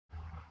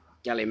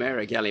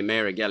Galimera,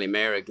 Galimera,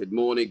 Galimera. Good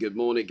morning, good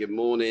morning, good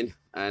morning.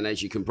 And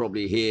as you can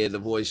probably hear, the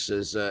voice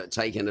has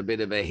taken a bit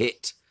of a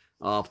hit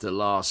after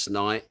last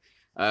night.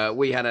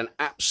 We had an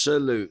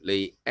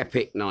absolutely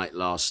epic night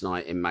last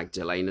night in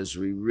Magdalena's.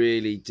 We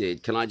really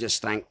did. Can I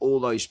just thank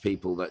all those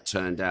people that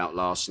turned out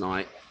last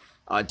night?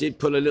 I did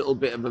put a little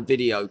bit of a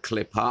video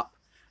clip up,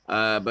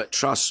 but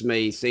trust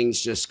me,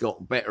 things just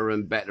got better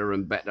and better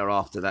and better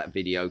after that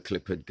video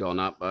clip had gone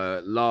up.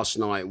 Last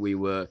night we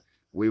were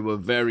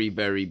very,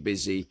 very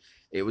busy.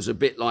 It was a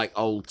bit like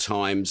old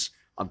times.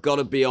 I've got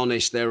to be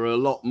honest, there were a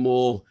lot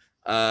more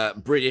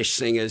British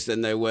singers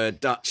than there were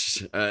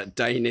Dutch,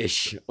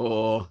 Danish,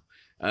 or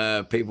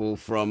people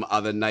from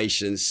other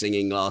nations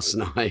singing last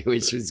night,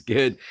 which was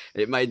good.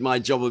 It made my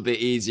job a bit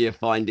easier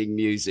finding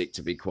music,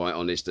 to be quite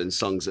honest, and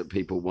songs that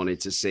people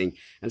wanted to sing.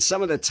 And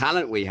some of the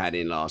talent we had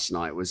in last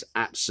night was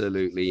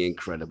absolutely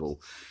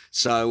incredible.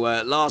 So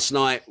last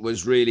night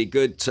was really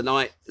good.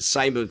 Tonight,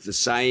 same of the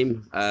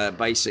same,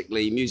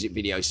 basically music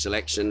video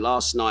selection.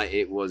 Last night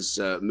it was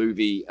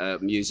movie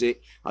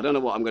music. I don't know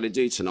what I'm going to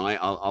do tonight.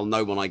 I'll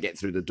know when I get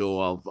through the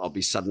door. I'll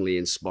be suddenly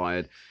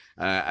inspired.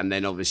 And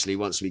then obviously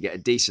once we get a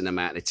decent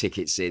amount of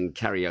tickets in,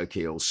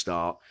 karaoke will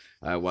start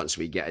once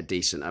we get a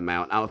decent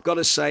amount. Now, I've got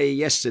to say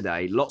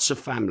yesterday, lots of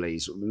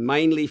families,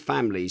 mainly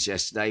families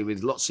yesterday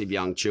with lots of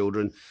young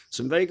children,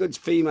 some very good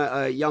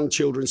female young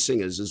children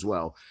singers as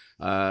well.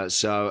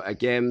 So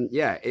again,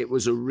 yeah, it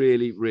was a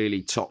really,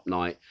 really top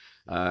night,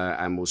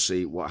 and we'll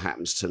see what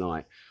happens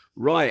tonight.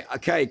 Right,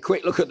 okay,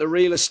 quick look at the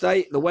real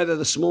estate. The weather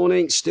this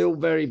morning, still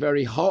very,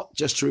 very hot.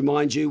 Just to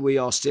remind you, we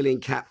are still in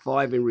Cat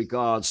 5 in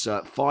regards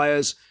to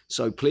fires.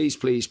 So please,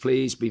 please,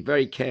 please be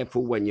very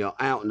careful when you're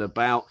out and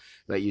about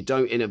that you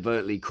don't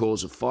inadvertently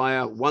cause a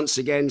fire. Once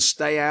again,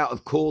 stay out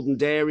of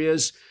cordoned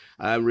areas.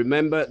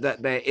 Remember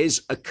that there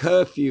is a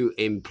curfew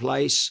in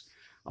place,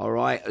 all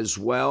right, as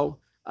well.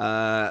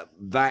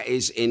 That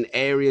is in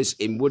areas,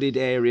 in wooded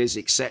areas,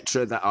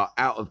 etc., that are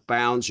out of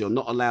bounds. You're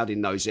not allowed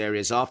in those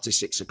areas after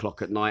 6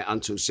 o'clock at night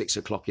until 6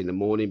 o'clock in the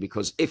morning,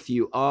 because if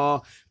you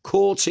are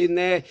caught in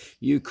there,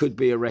 you could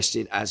be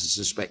arrested as a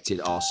suspected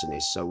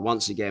arsonist. So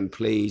once again,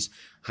 please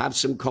have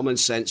some common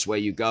sense where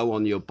you go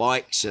on your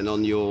bikes and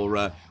on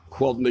your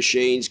quad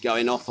machines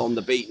going off on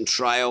the beaten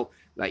trail,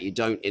 that you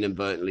don't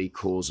inadvertently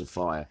cause a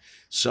fire.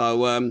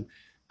 So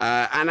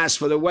and as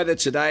for the weather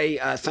today,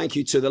 thank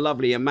you to the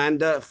lovely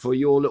Amanda for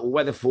your little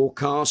weather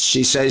forecast.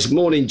 She says,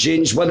 morning,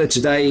 Ginge. Weather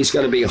today is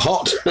going to be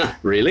hot.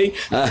 Really?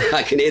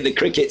 I can hear the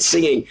crickets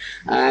singing.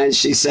 And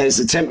she says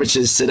the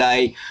temperatures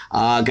today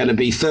are going to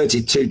be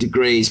 32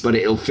 degrees, but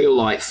it'll feel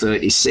like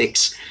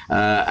 36.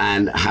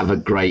 And have a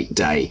great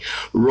day.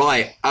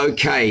 Right.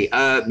 Okay.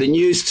 The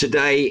news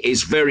today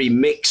is very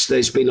mixed.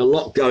 There's been a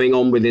lot going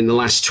on within the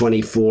last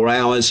 24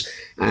 hours.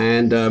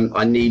 And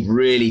I need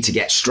really to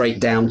get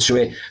straight down to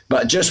it.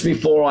 But just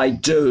before I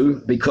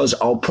do, because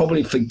I'll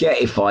probably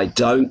forget if I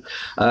don't,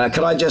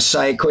 can I just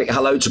say a quick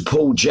hello to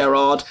Paul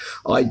Gerard?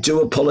 I do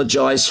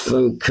apologise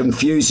for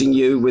confusing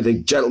you with a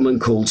gentleman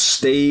called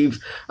Steve.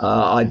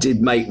 I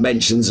did make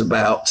mentions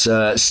about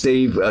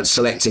Steve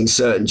selecting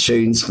certain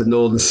tunes for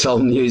Northern Soul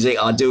music.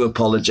 I do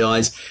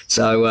apologise.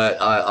 So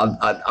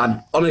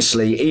I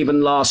honestly,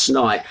 even last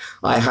night,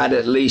 I had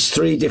at least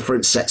 3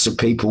 different sets of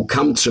people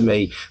come to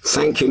me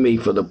thanking me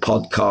for the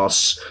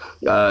podcasts.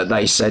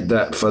 They said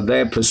that for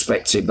their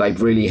perspective,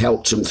 they've really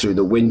helped them through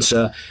the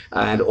winter,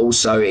 and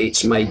also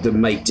it's made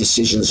them make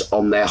decisions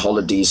on their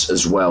holidays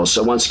as well.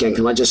 So once again,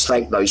 can I just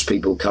thank those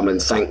people who come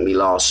and thank me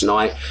last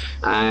night?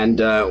 And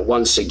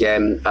once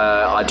again,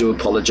 I do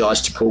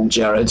apologise to Paul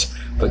Gerard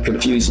for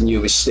confusing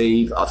you with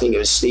Steve. I think it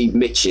was Steve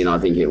Mitchin, I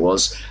think it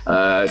was.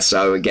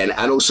 So again,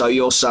 and also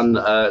your son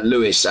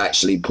Lewis,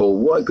 actually, Paul,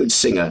 what a good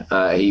singer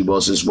he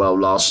was as well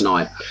last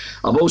night.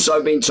 I've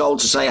also been told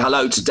to say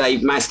hello to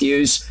Dave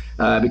Matthews,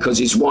 because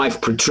his wife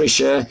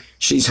Patricia,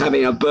 she's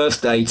having a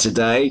birthday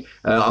today.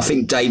 I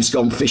think Dave's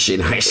gone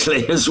fishing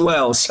actually as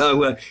well,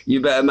 so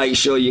you better make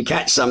sure you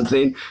catch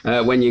something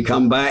when you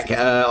come back,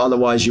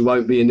 otherwise you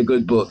won't be in the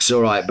good books.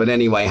 All right, but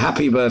anyway,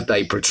 happy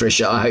birthday,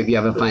 Patricia. I hope you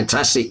have a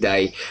fantastic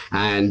day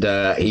and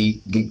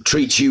he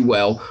treats you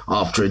well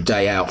after a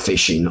day out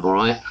fishing. All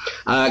right,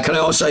 can I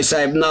also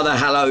say another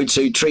hello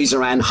to Teresa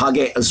Ann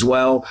Huggett as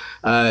well?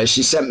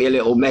 She sent me a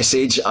little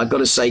message. I've got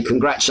to say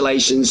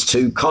congratulations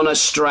to Connor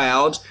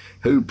Stroud,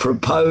 who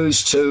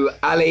proposed to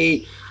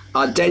Ali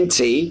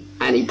Ardenti,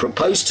 and he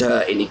proposed to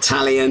her in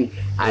Italian,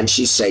 and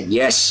she said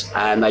yes,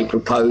 and they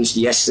proposed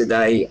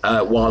yesterday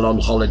while on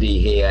holiday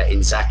here in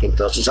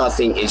Zakynthos, which I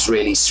think is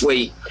really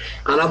sweet.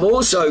 And I've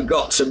also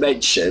got to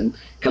mention,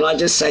 can I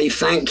just say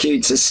thank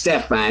you to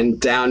Stefan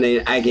down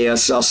in Agia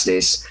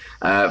Sostis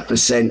for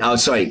sending,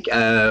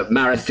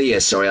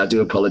 Marathea, sorry, I do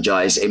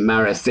apologise, in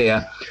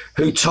Marathea,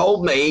 who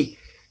told me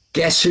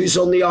Guess who's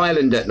on the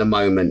island at the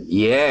moment?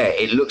 Yeah,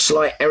 it looks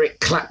like Eric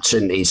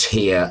Clapton is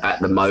here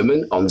at the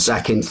moment on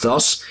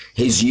Zakynthos.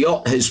 His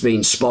yacht has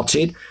been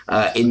spotted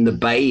in the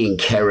bay in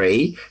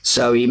Kerry,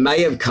 so he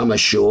may have come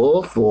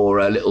ashore for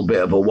a little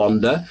bit of a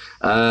wander.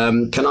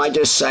 Can I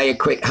just say a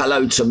quick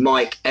hello to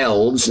Mike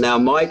Elves? Now,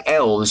 Mike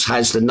Elves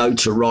has the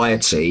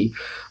notoriety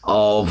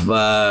of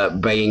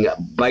being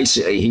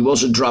basically, he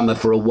was a drummer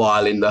for a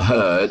while in the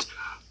Herd.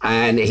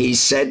 And he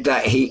said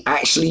that he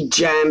actually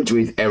jammed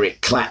with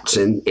Eric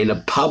Clapton in a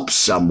pub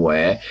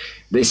somewhere.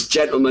 This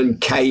gentleman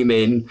came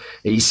in,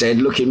 he said,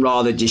 looking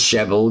rather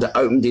dishevelled,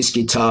 opened his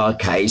guitar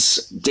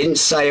case, didn't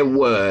say a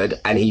word,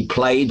 and he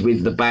played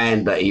with the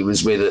band that he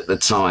was with at the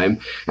time.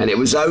 And it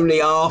was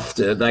only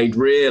after they'd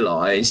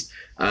realised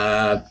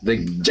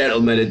the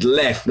gentleman had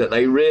left that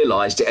they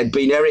realised it had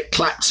been Eric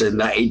Clapton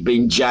that he'd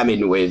been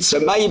jamming with.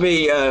 So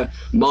maybe,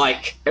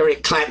 Mike,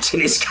 Eric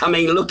Clapton is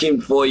coming looking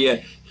for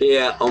you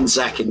here on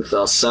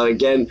Zakynthos. So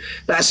again,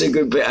 that's a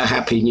good bit of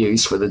happy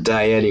news for the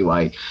day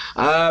anyway.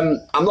 I'm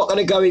not going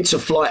to go into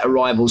flight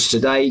arrivals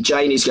today.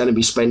 Jane is going to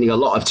be spending a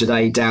lot of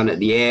today down at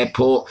the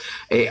airport.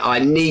 I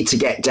need to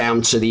get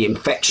down to the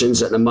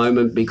infections at the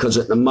moment, because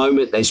at the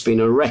moment there's been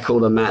a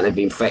record amount of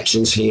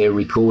infections here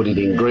recorded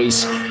in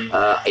Greece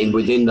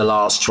within the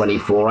last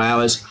 24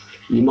 hours.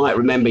 You might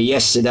remember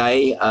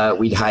yesterday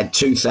we'd had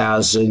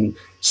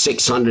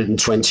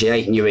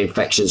 2,628 new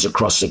infections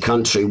across the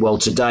country. Well,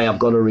 today I've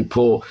got a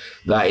report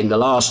that in the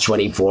last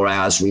 24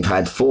 hours we've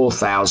had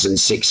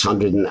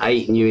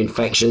 4,608 new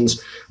infections,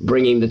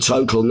 bringing the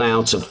total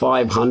now to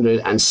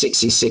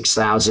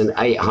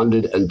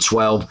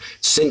 566,812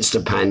 since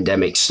the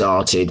pandemic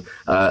started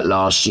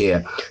last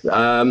year.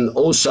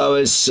 Also,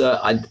 as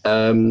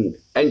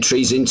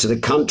entries into the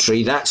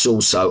country, that's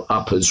also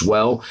up as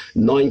well.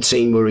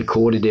 19 were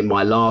recorded in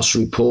my last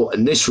report,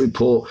 and this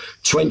report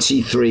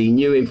 23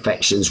 new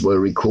infections were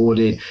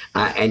recorded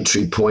at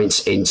entry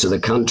points into the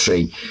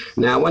country.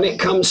 Now, when it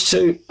comes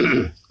to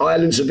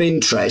islands of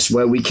interest,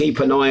 where we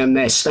keep an eye on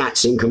their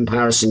stats in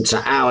comparison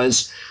to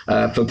ours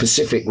for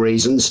Pacific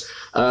reasons,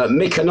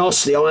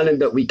 Mykonos, the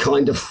island that we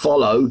kind of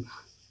follow,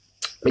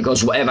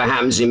 because whatever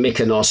happens in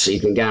Mykonos, you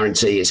can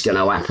guarantee it's going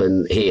to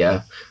happen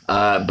here.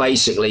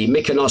 Basically,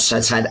 Mykonos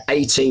has had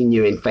 18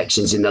 new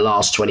infections in the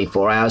last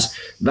 24 hours.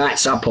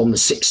 That's up on the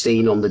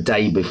 16 on the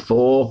day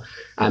before.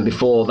 And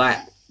before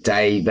that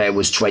day, there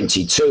was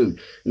 22.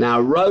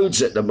 Now,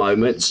 Rhodes at the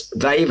moment,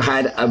 they've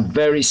had a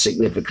very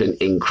significant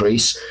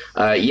increase.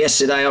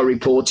 Yesterday, I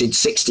reported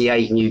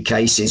 68 new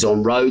cases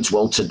on Rhodes.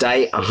 Well,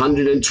 today,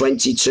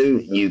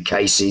 122 new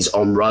cases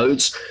on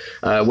Rhodes.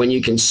 When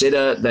you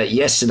consider that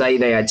yesterday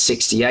they had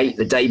 68,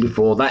 the day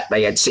before that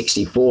they had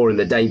 64, and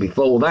the day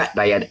before that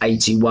they had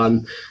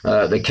 81,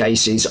 the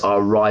cases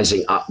are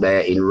rising up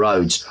there in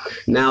Rhodes.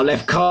 Now,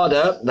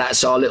 Lefkada,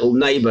 that's our little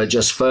neighbour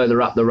just further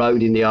up the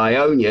road in the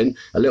Ionian,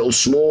 a little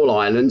small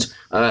island.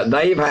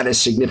 They've had a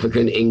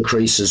significant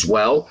increase as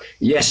well.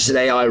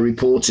 Yesterday I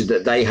reported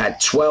that they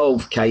had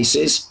 12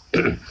 cases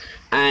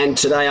and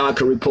today I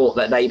can report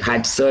that they've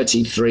had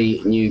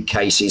 33 new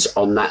cases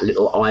on that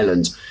little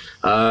island.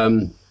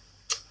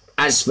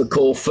 As for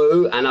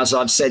Corfu, and as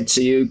I've said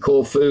to you,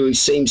 Corfu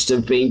seems to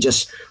have been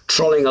just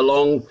trolling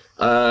along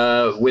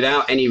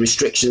without any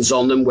restrictions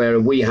on them, where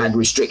we had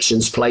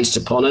restrictions placed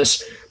upon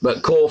us.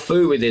 But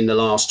Corfu, within the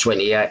last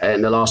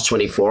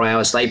 24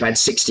 hours, they've had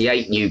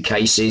 68 new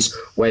cases,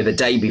 where the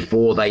day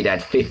before they'd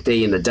had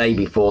 50, and the day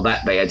before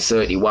that they had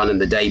 31,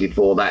 and the day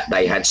before that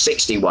they had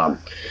 61.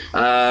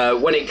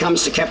 When it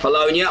comes to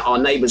Kefalonia, our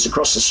neighbours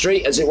across the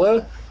street, as it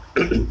were,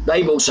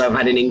 they've also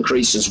had an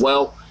increase as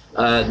well.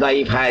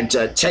 They've had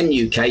 10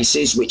 new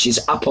cases, which is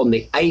up on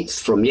the 8th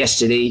from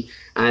yesterday,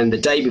 and the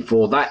day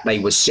before that they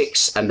were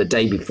 6, and the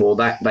day before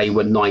that they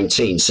were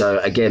 19. So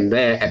again,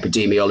 their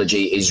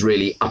epidemiology is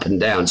really up and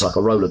down. It's like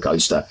a roller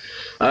coaster.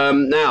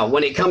 Now,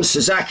 when it comes to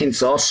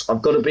Zakynthos,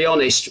 I've got to be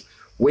honest,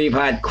 we've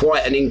had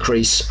quite an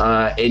increase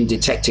in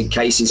detected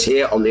cases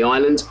here on the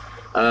island.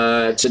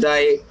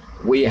 Today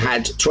we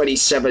had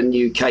 27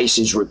 new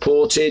cases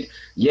reported.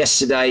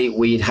 Yesterday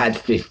we'd had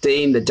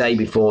 15. The day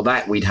before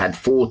that we'd had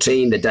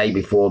 14. The day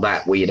before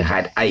that we'd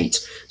had 8.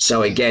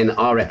 So again,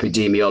 our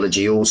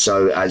epidemiology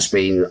also has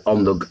been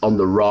on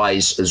the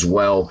rise as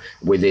well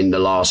within the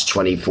last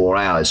 24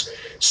 hours.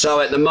 So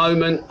at the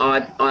moment,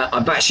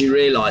 I've actually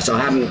realised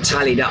I haven't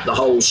tallied up the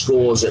whole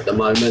scores at the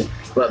moment.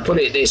 But put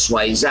it this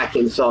way,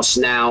 Zakynthos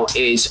now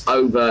is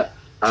over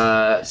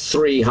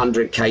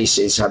 300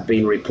 cases have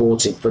been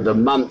reported for the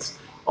month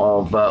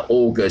of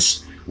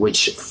August,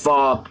 which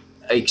far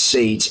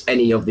exceeds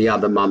any of the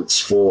other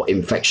months for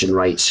infection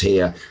rates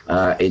here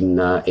in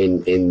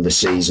the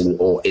season,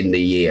 or in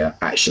the year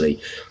actually.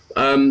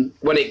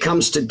 When it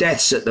comes to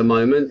deaths at the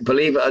moment,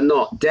 believe it or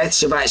not,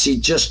 deaths have actually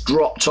just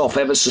dropped off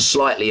ever so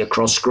slightly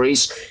across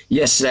Greece.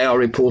 Yesterday, I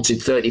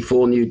reported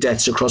 34 new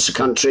deaths across the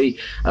country.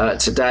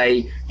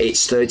 Today,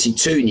 it's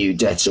 32 new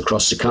deaths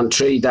across the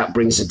country. That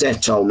brings the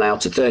death toll now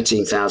to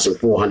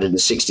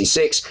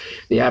 13,466.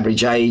 The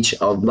average age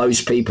of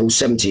most people,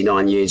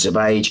 79 years of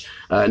age.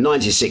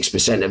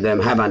 96% of them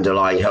have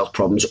underlying health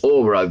problems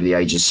or were over the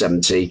age of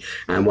 70.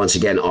 And once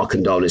again, our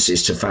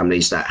condolences to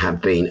families that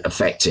have been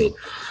affected.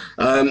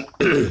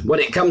 When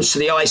it comes to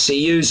the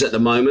ICUs at the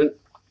moment,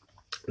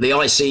 the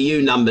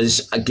ICU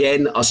numbers,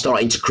 again, are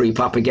starting to creep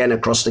up again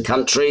across the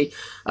country.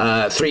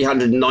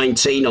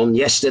 319 on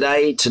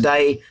yesterday.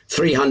 Today,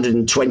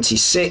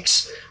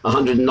 326.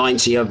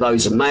 190 of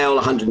those are male,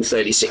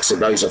 136 of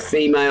those are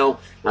female.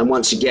 And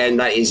once again,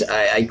 that is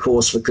a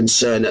cause for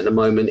concern at the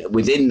moment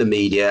within the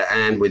media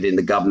and within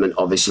the government,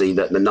 obviously,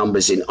 that the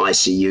numbers in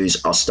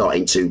ICUs are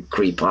starting to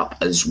creep up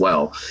as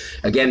well.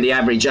 Again, the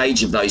average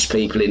age of those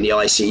people in the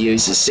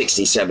ICUs is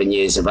 67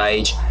 years of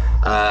age,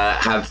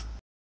 have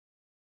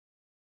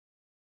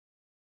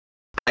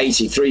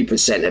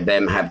 83% of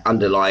them have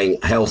underlying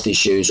health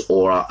issues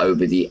or are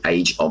over the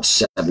age of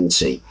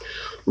 70.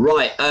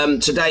 Right,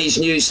 today's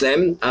news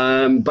then,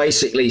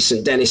 basically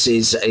St Denis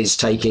is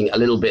taking a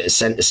little bit of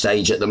centre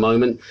stage at the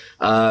moment.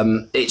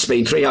 It's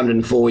been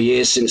 304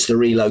 years since the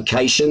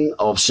relocation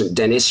of St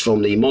Denis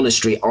from the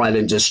monastery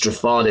island of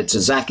Strafada to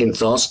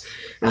Zakynthos,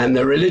 and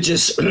the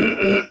religious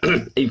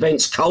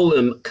events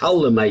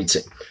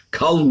culminated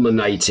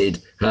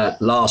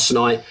last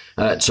night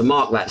to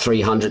mark that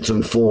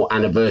 304th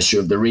anniversary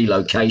of the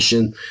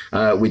relocation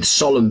with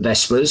solemn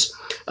vespers.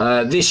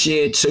 This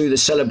year too, the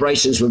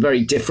celebrations were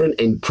very different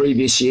in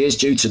previous years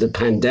due to the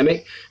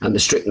pandemic and the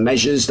strict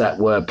measures that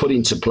were put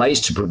into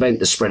place to prevent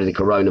the spread of the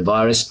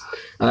coronavirus.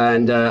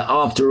 And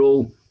after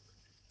all,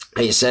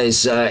 it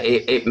says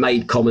it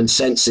made common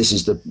sense. This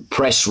is the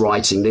press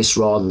writing this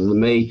rather than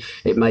me.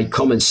 It made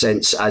common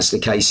sense as the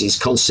cases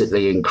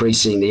constantly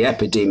increasing. The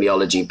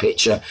epidemiology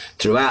picture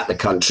throughout the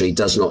country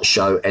does not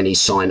show any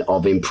sign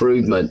of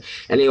improvement.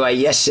 Anyway,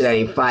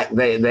 yesterday, in fact,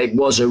 there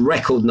was a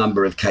record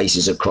number of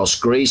cases across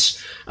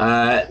Greece.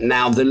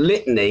 Now, the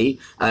litany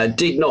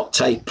did not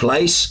take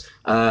place.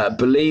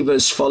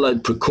 Believers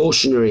followed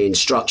precautionary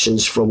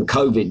instructions from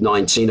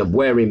COVID-19 of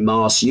wearing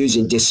masks,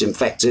 using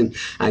disinfectant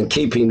and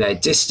keeping their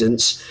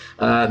distance.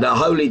 The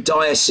Holy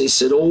Diocese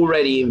had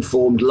already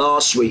informed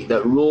last week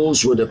that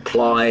rules would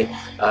apply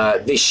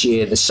this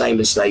year the same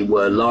as they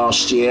were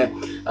last year.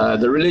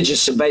 The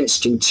religious events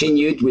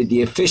continued with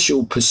the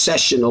official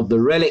procession of the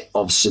relic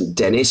of St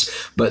Denis,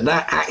 but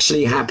that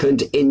actually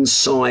happened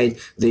inside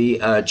the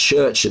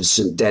church of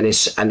St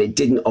Denis, and it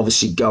didn't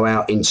obviously go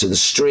out into the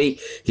street.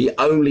 He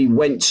only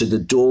went to the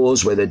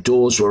doors where the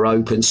doors were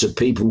open so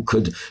people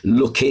could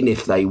look in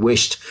if they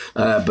wished,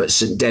 but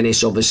St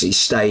Denis obviously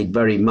stayed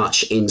very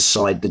much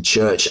inside the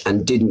church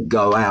and didn't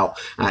go out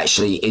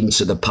actually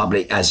into the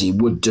public as he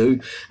would do.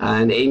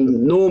 And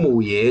in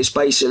normal years,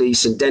 basically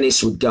St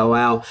Denis would go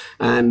out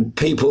and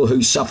people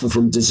who suffer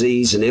from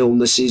disease and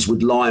illnesses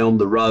would lie on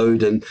the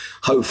road, and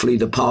hopefully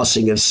the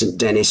passing of St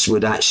Denis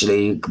would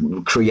actually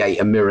create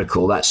a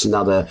miracle. That's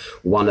another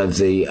one of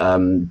the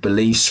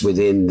beliefs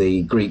within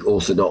the Greek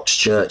Orthodox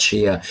Church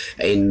here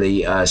in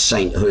the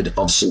sainthood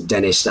of St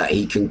Denis, that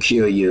he can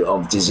cure you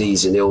of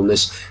disease and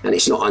illness. And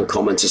it's not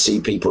uncommon to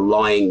see people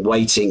lying,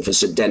 waiting for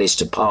St Denis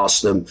to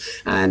pass them,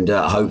 and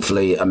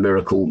hopefully a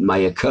miracle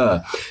may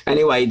occur.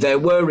 Anyway, there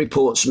were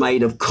reports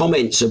made of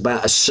comments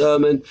about a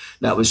sermon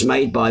that was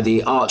made by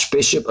the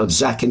Archbishop of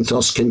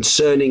Zakynthos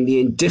concerning the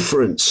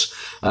indifference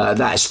that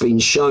has been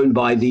shown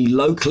by the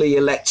locally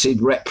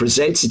elected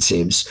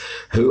representatives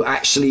who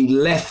actually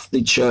left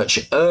the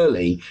church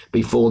early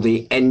before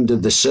the end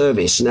of the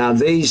service. Now,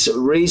 the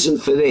reason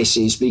for this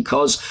is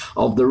because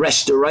of the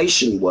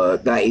restoration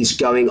work that is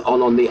going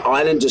on the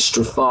island of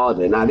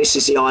Strafada. Now, this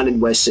is the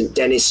island where St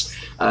Denis,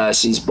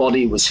 his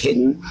body was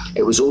hidden.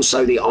 It was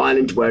also the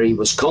island where he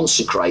was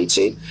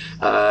consecrated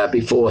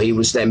before he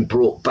was then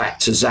brought back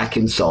to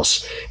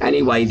Zakynthos.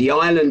 Anyway, the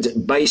island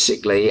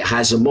basically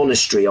has a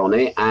monastery on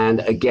it, and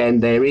again,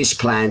 there is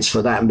plans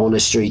for that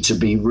monastery to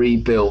be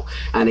rebuilt,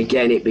 and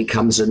again, it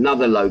becomes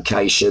another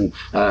location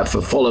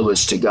for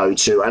followers to go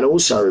to, and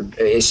also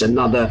it's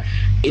another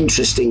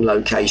interesting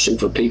location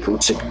for people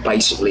to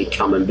basically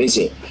come and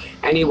visit.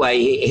 Anyway,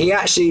 he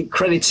actually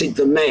credited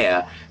the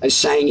mayor as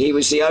saying he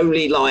was the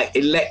only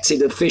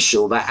elected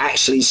official that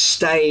actually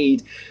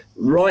stayed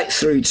right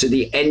through to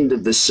the end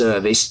of the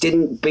service,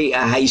 didn't beat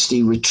a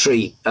hasty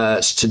retreat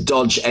to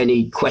dodge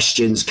any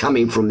questions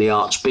coming from the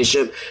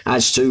Archbishop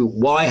as to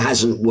why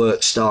hasn't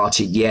work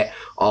started yet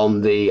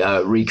on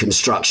the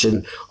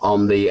reconstruction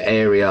on the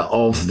area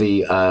of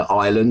the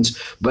island.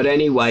 But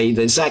anyway,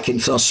 the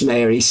Zakynthos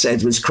mayor, he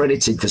said, was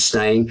credited for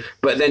staying.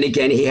 But then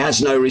again, he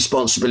has no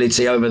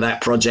responsibility over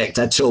that project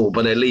at all.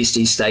 But at least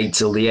he stayed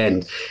till the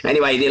end.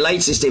 Anyway, the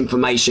latest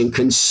information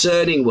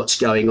concerning what's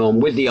going on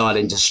with the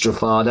island of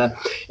Strafada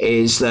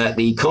is that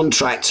the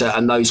contractor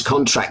and those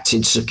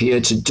contracted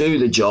secured to do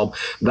the job,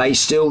 they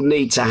still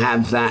need to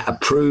have that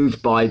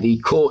approved by the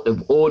Court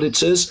of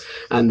Auditors,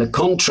 and the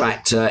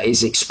contractor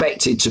is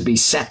expected to be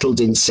settled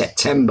in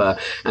September,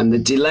 and the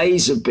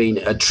delays have been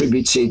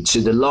attributed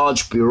to the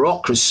large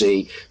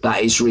bureaucracy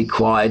that is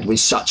required with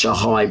such a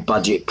high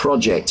budget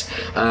project.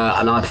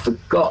 And I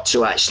forgot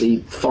to actually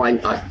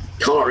find, I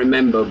can't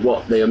remember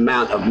what the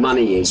amount of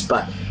money is,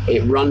 but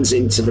it runs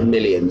into the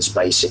millions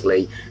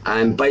basically.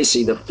 And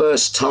basically the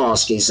first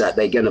task is that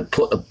they're going to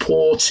put a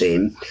port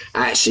in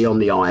actually on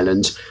the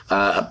island,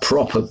 a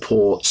proper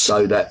port,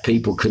 so that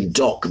people can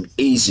dock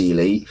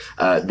easily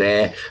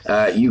there.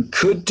 You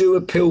could do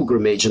a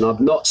pilgrimage, and I've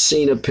not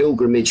seen a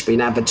pilgrimage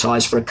being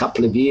advertised for a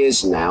couple of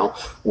years now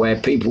where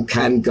people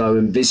can go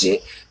and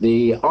visit.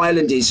 The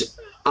island is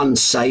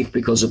unsafe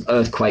because of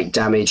earthquake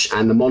damage,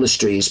 and the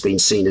monastery has been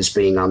seen as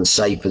being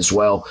unsafe as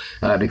well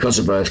because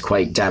of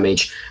earthquake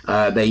damage.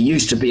 There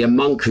used to be a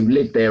monk who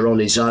lived there on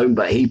his own,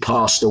 but he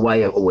passed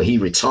away, or he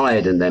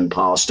retired and then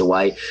passed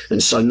away,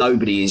 and so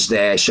nobody is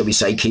there, shall we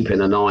say, keeping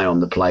an eye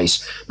on the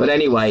place. But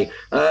anyway,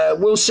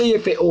 we'll see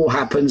if it all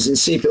happens and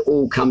see if it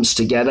all comes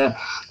together.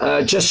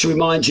 Just to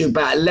remind you,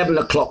 about 11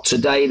 o'clock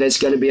today, there's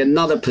going to be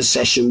another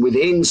procession with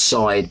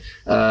inside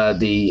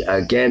the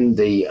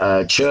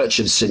Church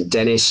of St.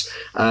 Denis,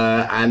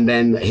 and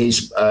then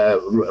his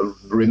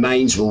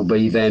remains will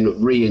be then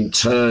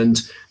reinterred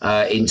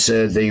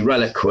into the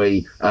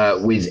reliquary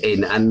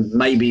within, and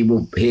maybe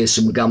we'll hear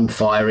some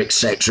gunfire,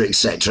 etc.,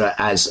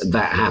 as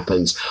that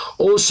happens.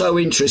 Also,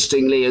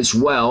 interestingly as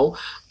well,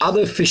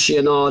 other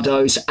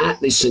aficionados at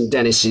the St.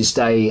 Denis's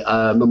Day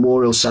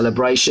memorial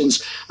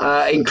celebrations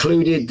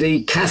included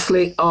the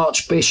Catholic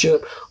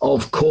Archbishop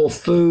of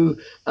Corfu,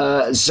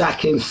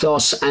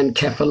 Zakynthos and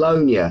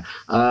Kefalonia.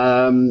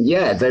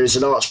 Yeah, there is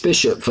an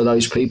archbishop for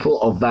those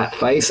people of that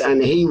faith,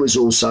 and he was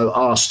also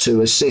asked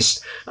to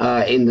assist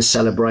in the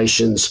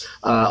celebrations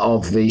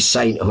of the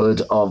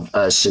sainthood of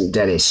St.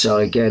 Denis. So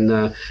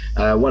again,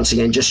 once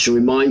again, just to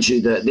remind you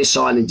that this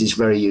island is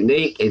very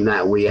unique in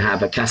that we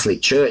have a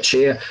Catholic church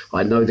here.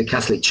 I know the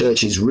Catholic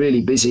church is really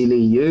busily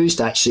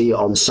used actually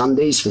on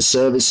Sundays for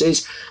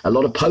services. A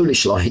lot of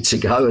Polish like to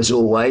go, as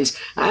always,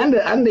 and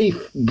the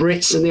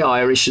Brits and the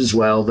Irish as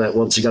well that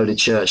want to go to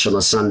church on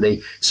a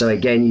Sunday. So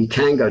again, you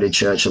can go to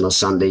church on a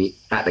Sunday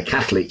at the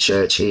Catholic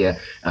church here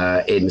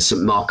in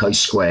St. Marco's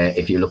Square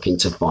if you're looking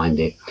to find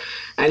it.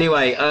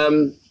 Anyway,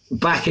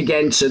 back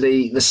again to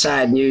the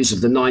sad news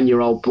of the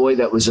 9-year-old boy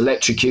that was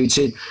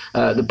electrocuted.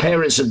 The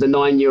parents of the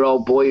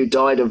 9-year-old boy who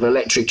died of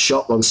electric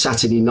shock on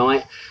Saturday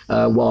night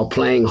while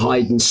playing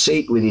hide and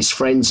seek with his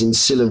friends in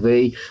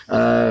Sillavi.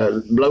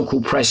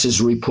 Local press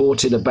has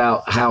reported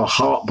about how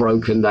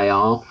heartbroken they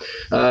are.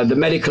 The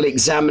medical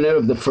examiner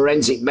of the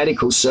Forensic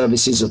Medical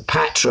Services of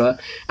Patra,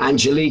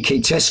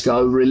 Angeliki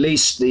Tesco,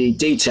 released the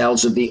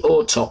details of the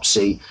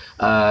autopsy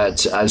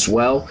as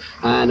well.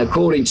 And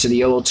according to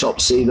the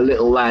autopsy, the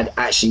little lad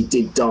actually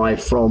did die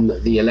from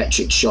the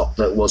electric shock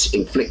that was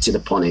inflicted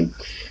upon him.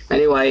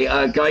 Anyway,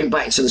 going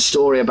back to the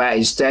story about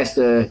his death,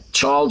 the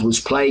child was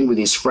playing with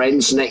his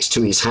friends next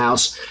to his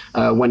house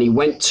when he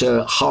went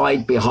to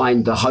hide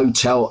behind the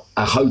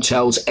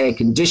hotel's air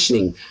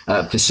conditioning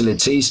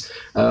facilities.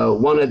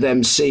 One of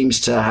them seems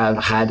to have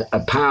had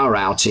a power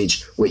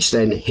outage, which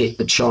then hit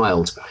the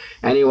child.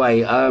 Anyway,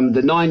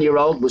 the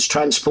 9-year-old was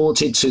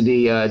transported to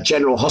the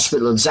General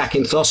Hospital of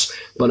Zakynthos,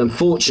 but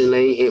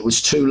unfortunately it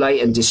was too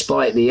late, and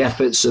despite the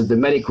efforts of the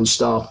medical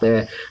staff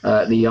there,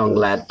 the young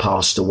lad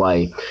passed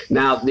away.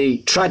 Now, the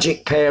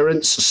tragic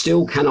parents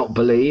still cannot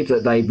believe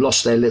that they've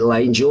lost their little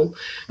angel.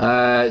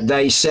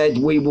 They said,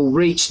 "We will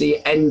reach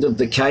the end of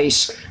the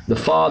case." The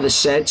father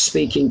said,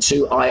 speaking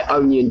to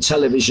Ionian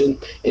television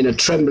in a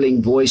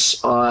trembling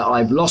voice,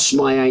 "I've lost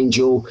my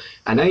angel.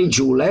 An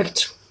angel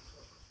left.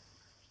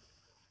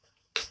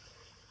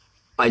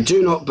 I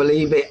do not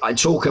believe it. I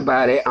talk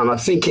about it and I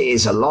think it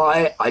is a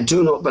lie. I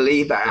do not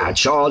believe that our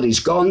child is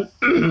gone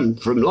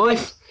from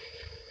life.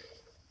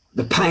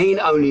 The pain,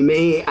 only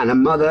me and a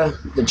mother.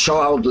 The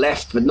child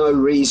left for no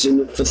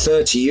reason, for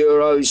 30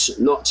 euros,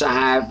 not to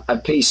have a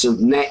piece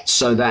of net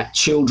so that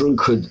children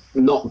could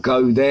not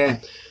go there.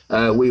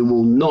 We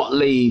will not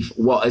leave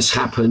what has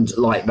happened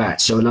like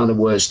that." So in other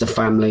words, the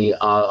family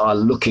are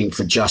looking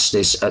for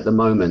justice at the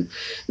moment.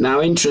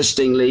 Now,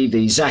 interestingly,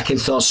 the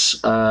Zakynthos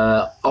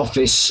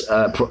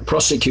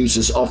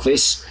prosecutor's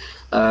office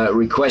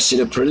requested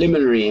a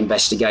preliminary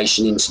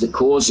investigation into the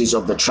causes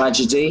of the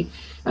tragedy,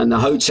 and the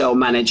hotel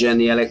manager and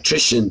the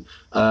electrician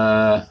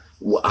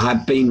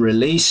have been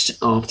released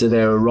after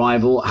their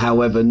arrival.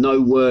 However,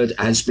 no word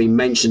has been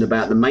mentioned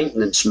about the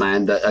maintenance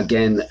man that,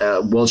 again,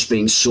 was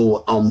being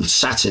sought on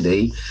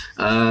Saturday.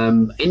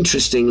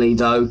 Interestingly,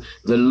 though,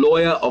 the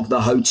lawyer of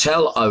the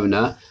hotel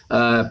owner,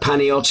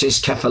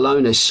 Paniotis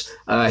Kefalonis,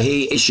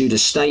 he issued a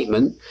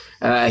statement.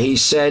 He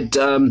said,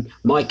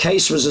 my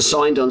case was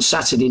assigned on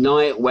Saturday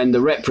night when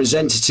the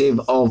representative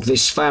of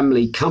this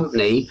family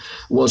company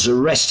was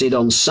arrested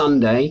on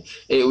Sunday.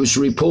 It was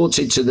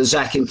reported to the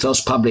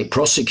Zakynthos Public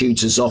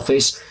Prosecutor's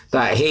Office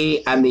that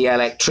he and the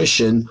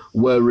electrician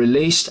were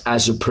released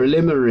as a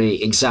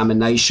preliminary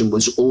examination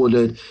was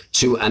ordered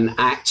to an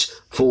act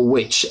for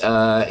which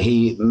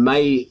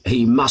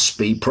he must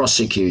be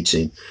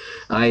prosecuted.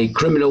 A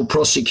criminal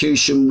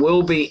prosecution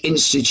will be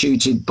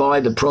instituted by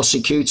the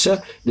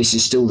prosecutor. This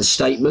is still the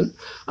statement.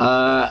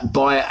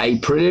 By a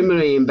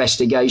preliminary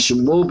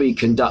investigation will be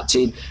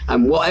conducted,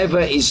 and whatever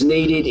is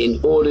needed in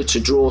order to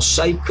draw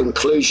safe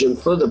conclusion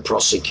for the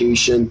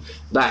prosecution,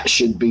 that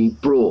should be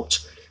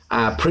brought.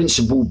 Our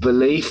principal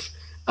belief,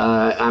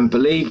 and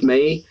believe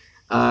me,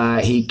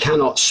 he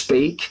cannot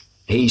speak.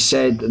 He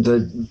said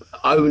the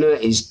owner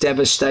is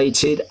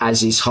devastated,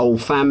 as his whole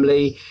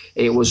family.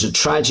 It was a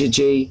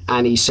tragedy,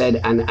 and he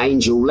said an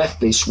angel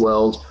left this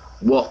world.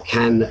 What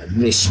can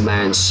this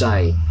man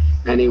say?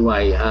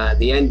 Anyway,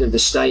 the end of the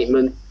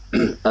statement,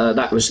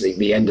 that was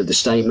the end of the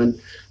statement.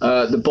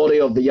 The body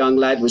of the young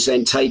lad was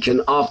then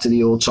taken after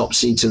the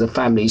autopsy to the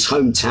family's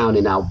hometown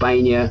in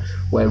Albania,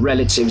 where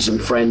relatives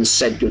and friends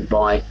said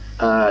goodbye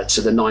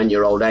to the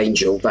 9-year-old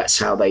angel. That's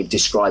how they've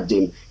described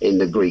him in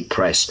the Greek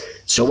press.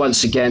 So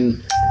once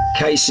again,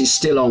 case is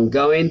still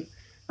ongoing.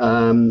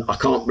 I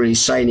can't really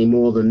say any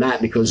more than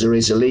that because there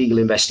is a legal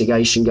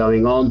investigation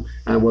going on,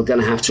 and we're going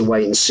to have to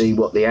wait and see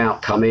what the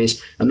outcome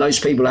is. And those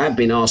people have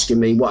been asking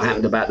me what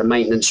happened about the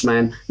maintenance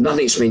man.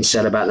 Nothing's been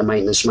said about the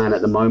maintenance man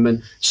at the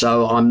moment,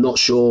 so I'm not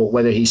sure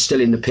whether he's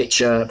still in the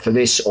picture for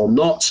this or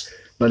not.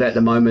 But at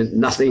the moment,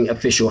 nothing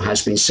official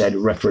has been said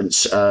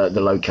reference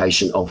the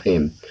location of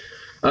him.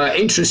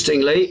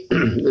 Interestingly,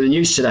 the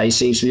news today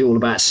seems to be all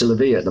about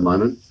Sillavi at the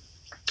moment.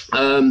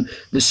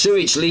 The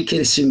sewage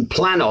leakage in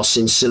Planos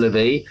in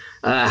Sillavi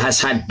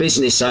has had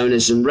business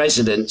owners and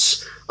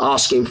residents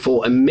asking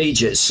for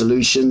immediate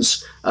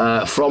solutions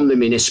from the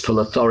municipal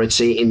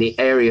authority in the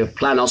area of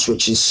Planos,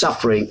 which is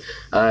suffering,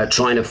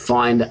 trying to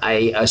find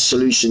a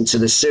solution to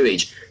the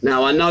sewage.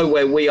 Now, I know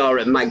where we are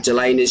at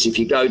Magdalena's, if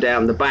you go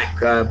down the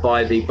back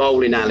by the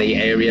bowling alley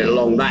area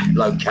along that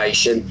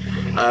location,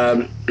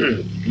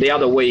 the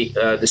other week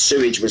the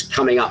sewage was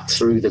coming up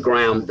through the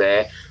ground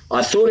there.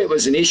 I thought it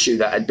was an issue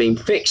that had been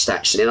fixed,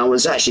 actually, and I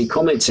was actually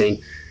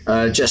commenting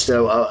just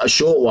a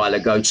short while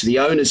ago to the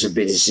owners of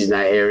businesses in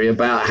that area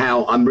about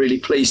how I'm really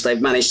pleased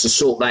they've managed to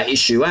sort that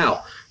issue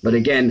out. But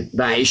again,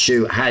 that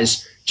issue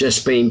has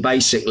just been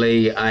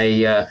basically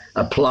a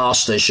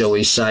plaster, shall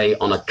we say,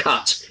 on a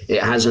cut.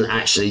 It hasn't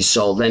actually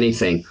solved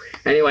anything.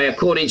 Anyway,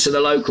 according to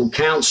the local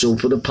council,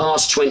 for the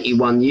past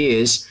 21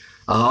 years,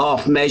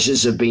 half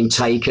measures have been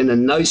taken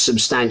and no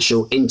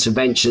substantial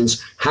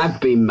interventions have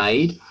been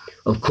made.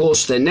 Of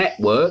course, the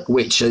network,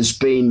 which has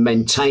been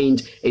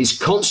maintained, is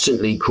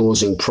constantly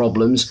causing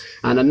problems.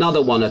 And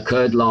another one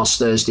occurred last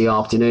Thursday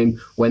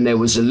afternoon when there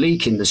was a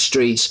leak in the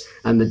streets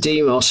and the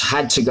Demos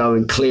had to go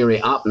and clear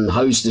it up and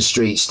hose the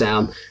streets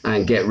down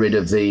and get rid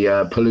of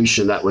the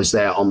pollution that was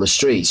there on the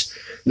streets.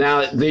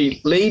 Now,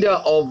 the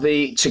leader of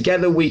the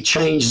Together We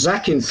Change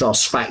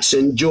Zakynthos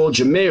faction, George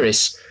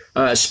Amiris,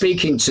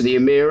 speaking to the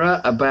Emira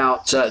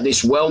about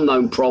this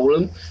well-known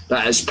problem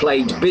that has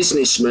plagued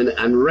businessmen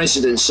and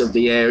residents of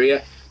the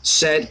area,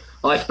 said,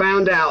 I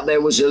found out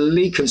there was a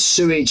leak of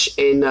sewage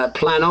in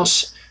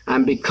Planos,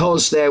 and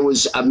because there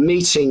was a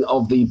meeting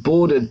of the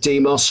Board of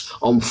Demos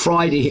on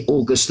Friday,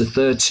 August the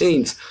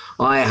 13th,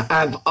 I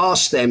have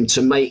asked them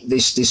to make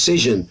this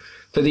decision.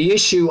 For the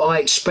issue, I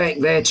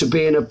expect there to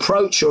be an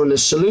approach or a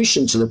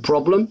solution to the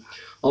problem.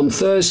 On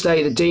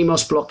Thursday, the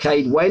Demos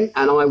blockade went,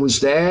 and I was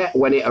there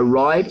when it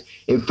arrived.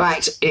 In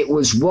fact, it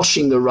was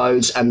washing the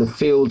roads and the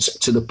fields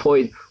to the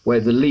point where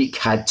the leak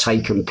had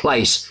taken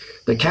place.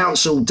 The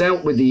council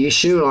dealt with the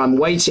issue, and I'm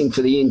waiting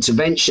for the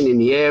intervention in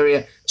the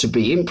area to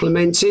be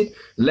implemented.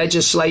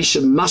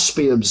 Legislation must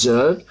be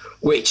observed,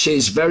 which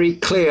is very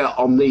clear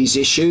on these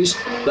issues.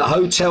 The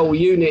hotel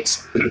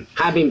units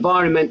have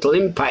environmental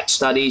impact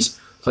studies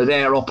for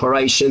their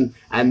operation,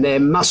 and there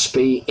must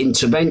be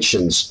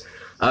interventions.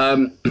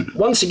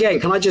 Once again,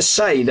 can I just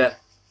say that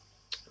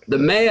the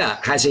mayor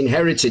has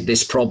inherited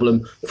this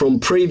problem from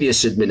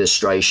previous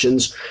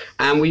administrations,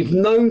 and we've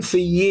known for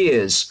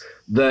years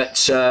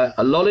that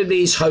a lot of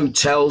these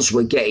hotels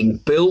were getting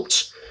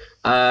built,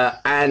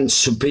 and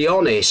to be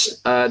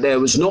honest,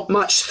 there was not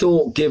much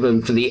thought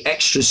given for the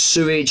extra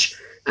sewage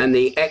and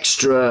the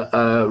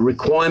extra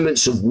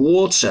requirements of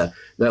water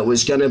that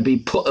was going to be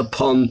put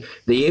upon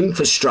the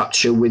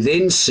infrastructure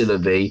within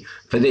Sillavi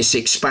for this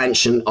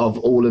expansion of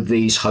all of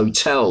these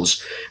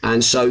hotels.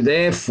 And so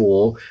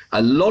therefore,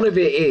 a lot of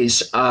it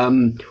is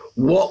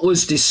what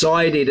was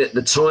decided at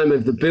the time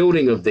of the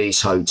building of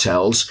these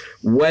hotels,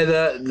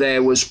 whether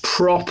there was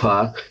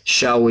proper,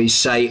 shall we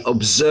say,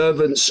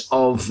 observance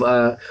of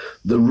the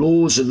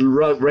rules and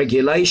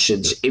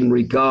regulations in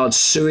regards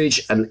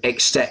sewage and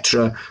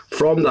etc.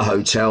 from the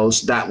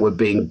hotels that were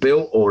being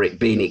built or it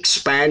being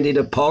expanded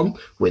upon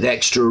with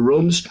extra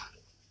rooms,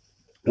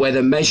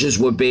 whether measures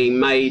were being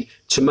made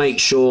to make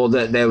sure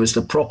that there was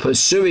the proper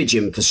sewage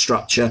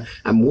infrastructure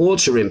and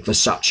water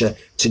infrastructure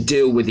to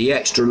deal with the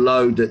extra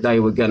load that they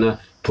were going to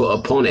put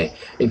upon it.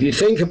 If you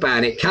think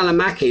about it,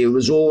 Kalamaki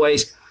was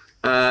always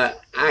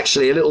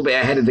actually a little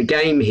bit ahead of the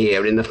game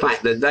here in the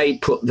fact that they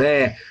put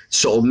their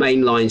sort of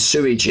mainline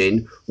sewage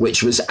in,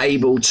 which was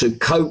able to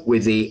cope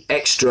with the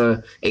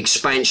extra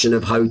expansion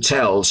of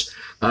hotels.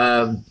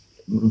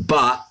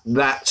 But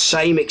that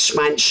same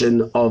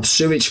expansion of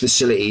sewage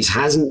facilities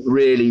hasn't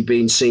really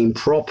been seen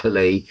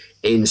properly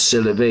in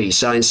Sillery.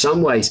 So in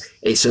some ways,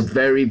 it's a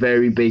very,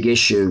 very big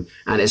issue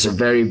and it's a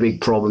very big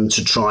problem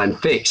to try and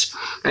fix.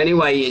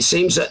 Anyway, it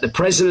seems that the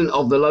president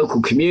of the local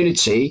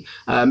community,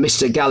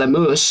 Mr.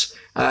 Galamus,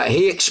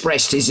 he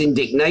expressed his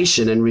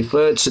indignation and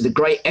referred to the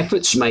great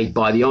efforts made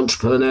by the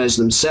entrepreneurs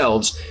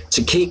themselves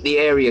to keep the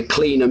area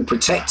clean and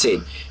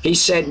protected. He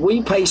said,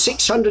 "We pay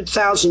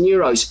 600,000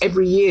 euros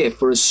every year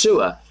for a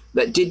sewer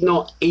that did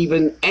not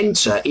even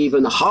enter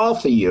even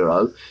half a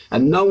euro,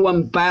 and no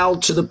one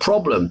bowed to the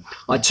problem.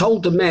 I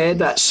told the mayor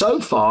that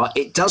so far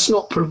it does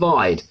not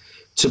provide.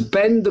 To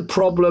bend the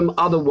problem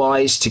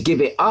otherwise, to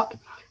give it up.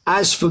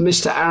 As for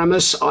Mr.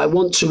 Aramis, I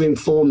want to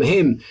inform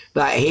him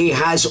that he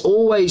has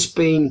always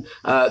been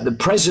the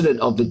president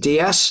of the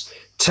Dias.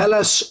 Tell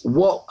us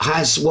what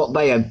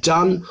they have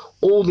done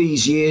all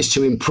these years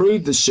to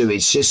improve the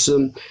sewage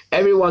system.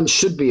 Everyone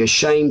should be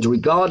ashamed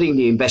regarding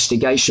the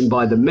investigation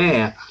by the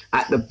mayor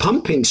at the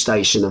pumping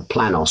station of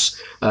Planos,"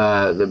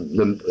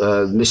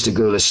 Mr.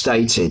 Gula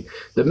stated.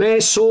 "The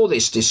mayor saw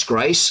this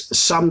disgrace,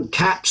 some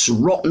caps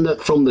rotten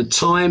from the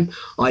time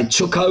I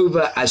took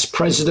over as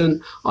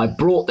president. I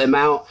brought them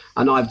out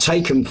and I've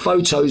taken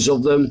photos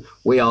of them.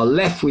 We are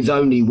left with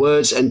only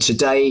words, and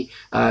today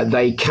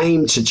they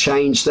came to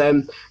change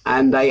them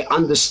and they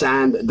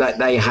understand that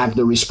they have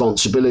the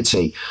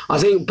responsibility." I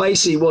think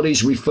basically what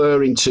he's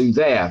referring to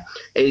there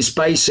is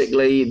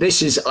basically,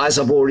 this is, as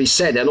I've already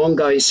said, an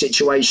ongoing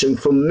situation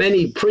from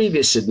many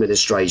previous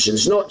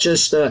administrations, not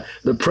just the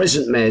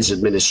present mayor's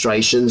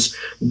administrations.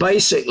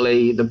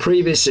 Basically, the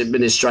previous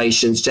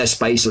administrations just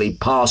basically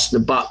passed the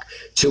buck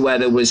to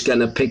whoever was going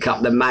to pick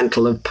up the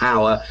mantle of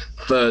power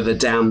further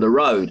down the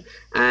road.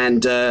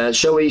 And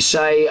shall we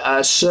say,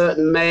 a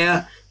certain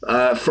mayor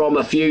from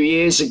a few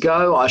years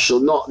ago, I shall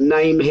not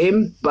name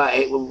him, but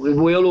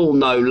we'll all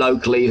know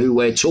locally who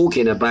we're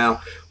talking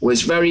about,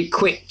 was very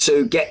quick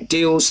to get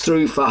deals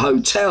through for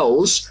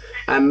hotels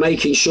and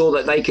making sure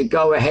that they could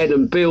go ahead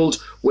and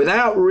build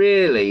without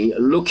really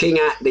looking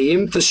at the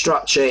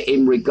infrastructure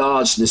in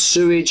regards to the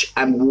sewage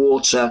and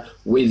water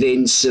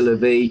within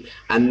Sillery,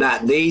 and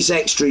that these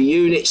extra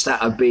units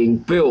that are being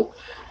built,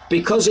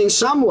 because in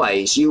some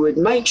ways you would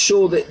make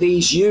sure that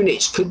these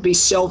units could be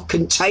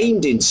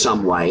self-contained in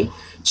some way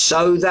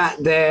so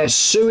that their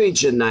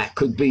sewage and that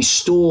could be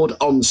stored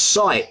on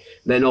site,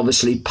 then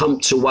obviously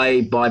pumped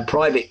away by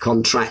private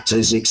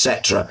contractors,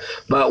 etc.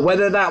 But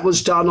whether that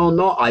was done or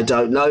not, I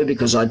don't know,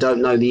 because I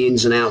don't know the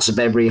ins and outs of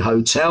every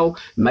hotel.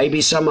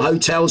 Maybe some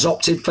hotels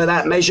opted for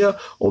that measure,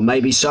 or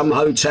maybe some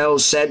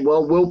hotels said,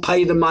 well, we'll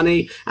pay the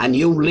money and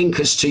you'll link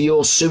us to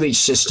your sewage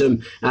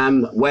system,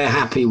 and we're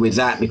happy with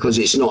that because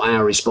it's not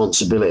our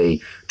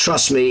responsibility.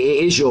 Trust me,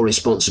 it is your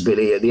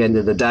responsibility at the end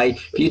of the day.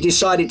 If you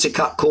decided to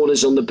cut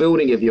corners on the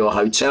building of your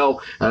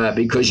hotel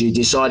because you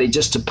decided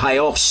just to pay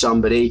off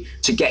somebody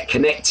to get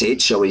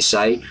connected, shall we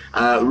say,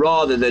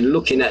 rather than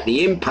looking at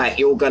the impact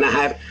you're going to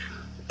have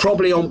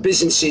probably on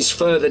businesses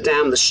further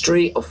down the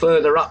street or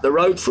further up the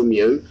road from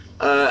you,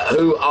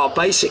 who are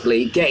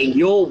basically getting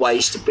your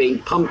waste being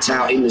pumped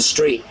out in the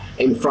street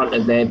in front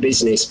of their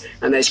business.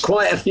 And there's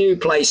quite a few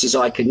places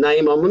I could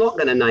name, I'm not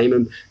going to name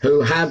them,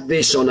 who have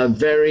this on a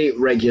very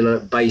regular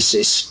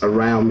basis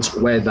around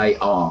where they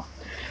are.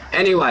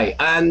 Anyway,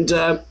 and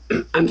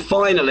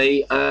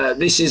finally,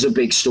 this is a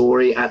big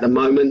story at the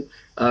moment,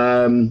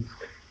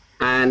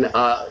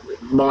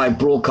 my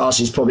broadcast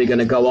is probably going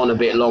to go on a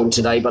bit long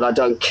today, but I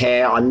don't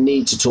care. I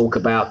need to talk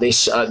about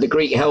this. The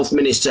Greek health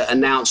minister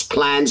announced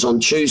plans on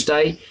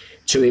Tuesday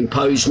to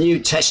impose new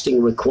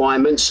testing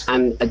requirements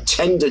and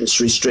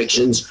attendance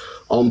restrictions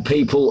on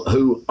people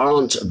who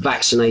aren't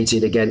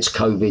vaccinated against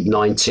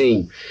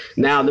COVID-19.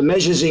 Now, the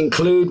measures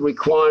include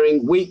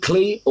requiring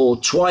weekly or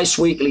twice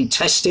weekly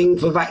testing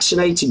for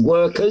vaccinated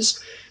workers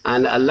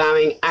and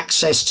allowing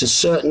access to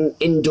certain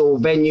indoor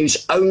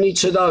venues only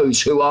to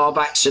those who are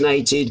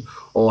vaccinated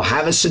or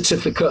have a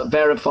certificate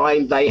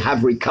verifying they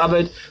have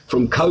recovered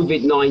from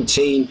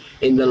COVID-19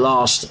 in the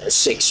last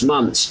 6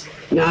 months.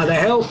 Now, the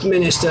Health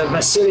Minister,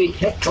 Vasilis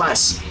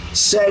Keklas,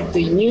 said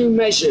the new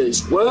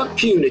measures weren't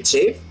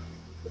punitive.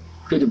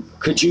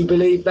 Could you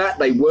believe that?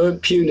 They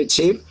weren't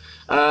punitive.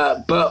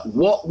 But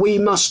what we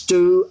must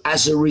do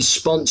as a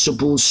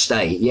responsible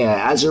state,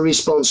 as a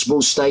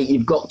responsible state,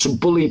 you've got to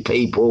bully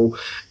people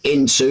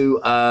into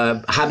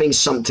having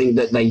something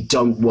that they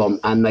don't want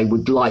and they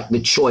would like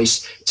the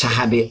choice to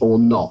have it or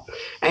not.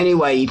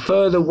 Anyway, he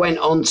further went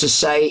on to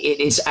say it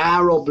is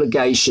our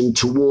obligation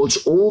towards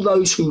all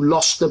those who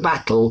lost the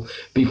battle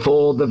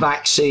before the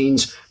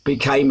vaccines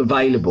became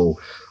available.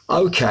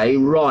 Okay,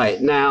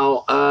 right.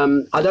 Now,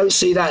 I don't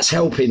see that's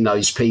helping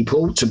those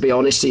people, to be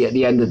honest, at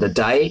the end of the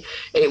day.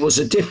 It was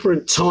a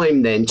different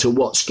time then to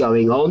what's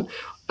going on.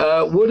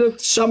 Would have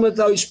some of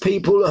those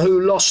people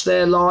who lost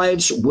their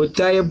lives, would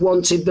they have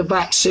wanted the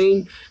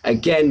vaccine?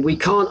 Again, we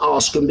can't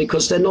ask them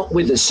because they're not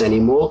with us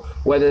anymore,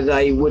 whether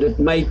they would have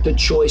made the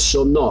choice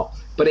or not.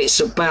 But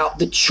it's about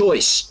the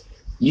choice.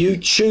 You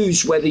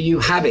choose whether you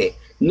have it,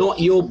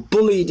 not you're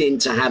bullied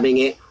into having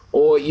it,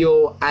 or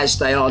you're, as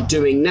they are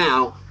doing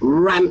now,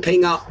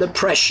 ramping up the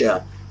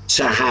pressure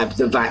to have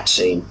the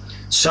vaccine.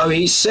 So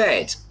he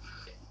said,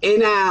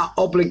 in our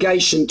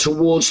obligation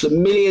towards the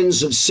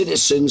millions of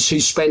citizens who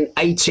spent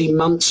 18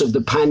 months of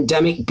the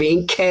pandemic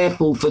being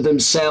careful for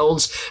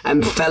themselves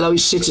and fellow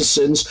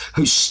citizens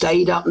who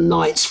stayed up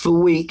nights for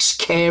weeks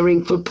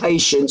caring for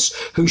patients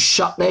who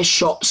shut their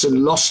shops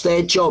and lost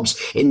their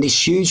jobs in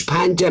this huge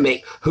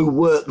pandemic, who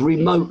worked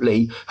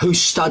remotely, who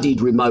studied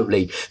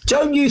remotely.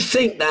 Don't you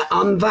think that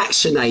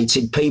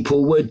unvaccinated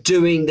people were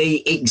doing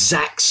the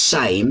exact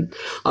same?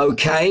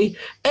 Okay,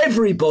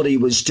 everybody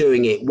was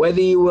doing it,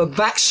 whether you were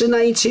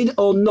vaccinated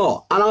or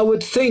not. And I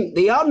would think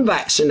the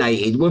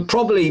unvaccinated were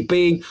probably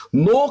being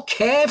more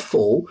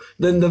careful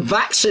than the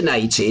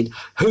vaccinated,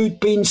 who'd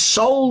been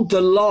sold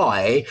the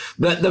lie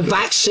that the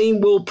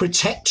vaccine will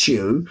protect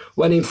you,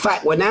 when in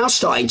fact we're now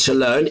starting to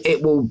learn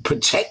it will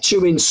protect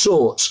you in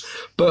sorts,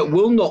 but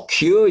will not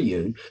cure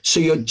you.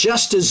 So you're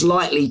just as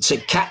likely to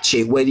catch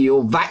it whether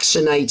you're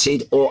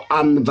vaccinated or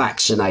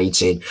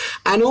unvaccinated.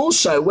 And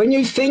also, when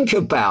you think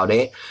about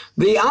it,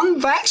 the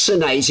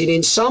unvaccinated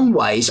in some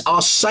ways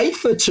are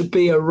safer to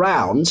be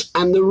around.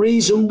 And the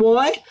reason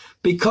why?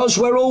 Because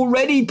we're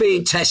already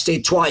being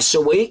tested twice a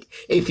week.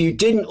 If you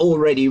didn't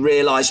already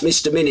realise,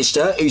 Mr.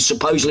 Minister, who's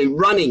supposedly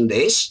running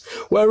this,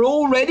 we're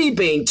already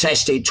being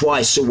tested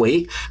twice a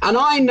week. And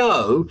I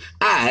know,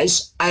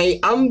 as a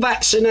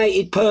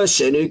unvaccinated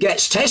person who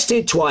gets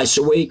tested twice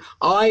a week,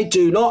 I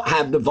do not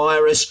have the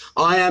virus.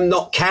 I am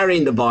not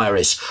carrying the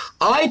virus.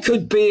 I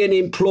could be an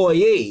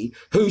employee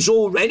who's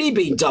already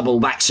been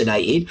double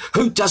vaccinated,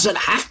 who doesn't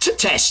have to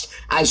test,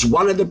 as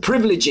one of the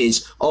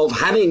privileges of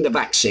having the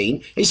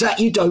vaccine is that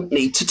you don't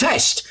need to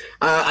test.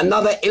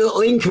 Another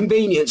little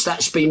inconvenience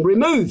that's been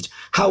removed.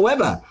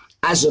 However,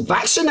 as a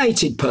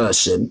vaccinated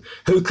person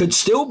who could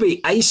still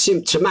be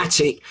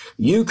asymptomatic,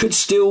 you could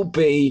still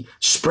be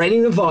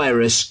spreading the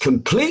virus,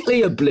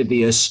 completely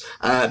oblivious,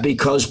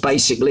 because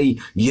basically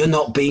you're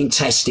not being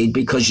tested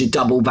because you're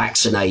double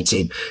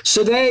vaccinated.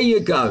 So there you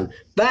go.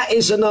 That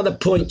is another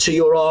point to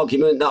your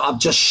argument that I've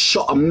just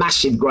shot a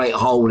massive great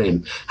hole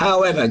in.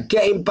 However,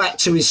 getting back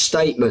to his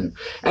statement.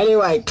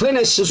 Anyway,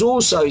 Clinnis has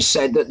also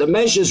said that the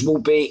measures will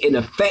be in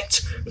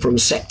effect from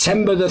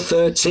September the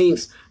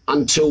 13th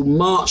until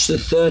March the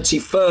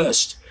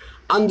 31st.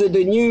 Under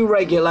the new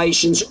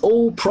regulations,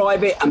 all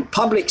private and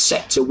public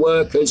sector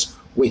workers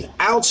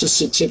without a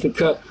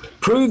certificate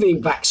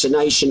proving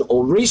vaccination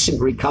or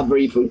recent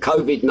recovery from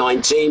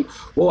COVID-19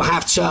 will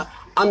have to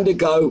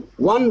undergo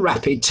one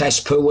rapid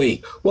test per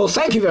week. Well,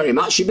 thank you very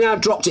much. You've now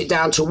dropped it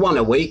down to one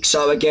a week.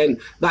 So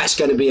again, that's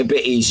going to be a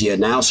bit easier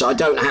now. So I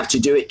don't have to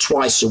do it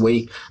twice a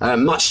week,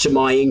 much to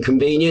my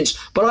inconvenience.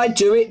 But I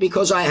do it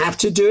because I have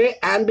to do it.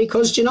 And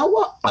because, you know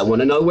what? I want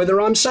to know whether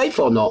I'm safe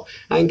or not.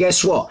 And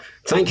guess what?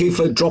 Thank you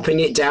for dropping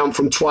it down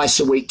from twice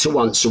a week to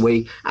once a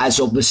week as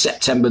of the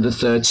September the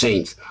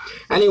 13th.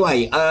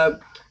 Anyway,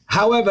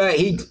 however,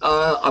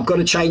 I've got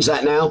to change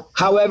that now.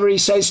 However, he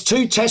says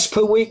 2 tests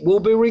per week will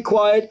be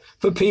required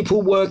for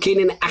people working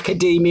in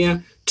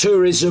academia,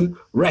 tourism,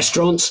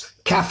 restaurants,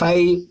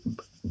 cafe,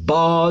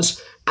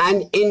 bars,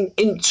 and in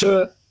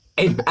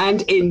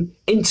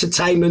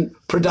entertainment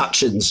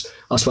productions.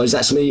 I suppose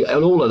that's me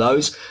on all of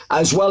those,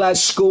 as well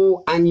as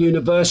school and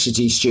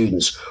university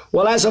students.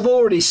 Well, as I've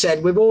already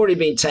said, we've already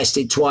been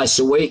tested twice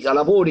a week, and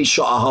I've already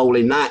shot a hole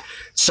in that.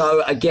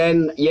 So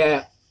again,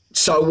 yeah.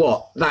 So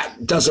what?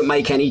 That doesn't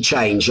make any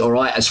change, all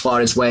right, as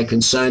far as we're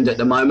concerned at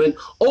the moment.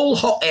 All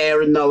hot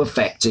air and no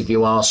effect, if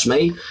you ask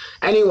me.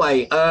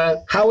 Anyway,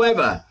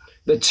 however,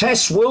 the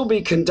tests will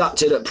be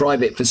conducted at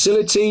private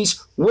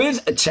facilities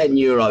with a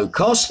 €10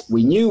 cost.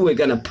 We knew we were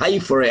going to pay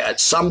for it at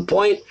some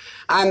point,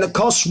 and the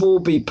cost will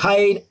be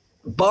paid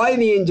by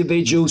the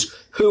individuals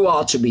who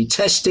are to be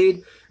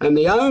tested, and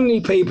the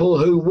only people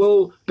who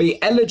will be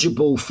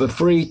eligible for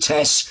free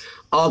tests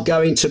are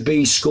going to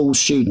be school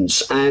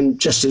students, and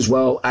just as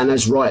well and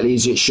as rightly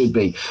as it should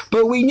be.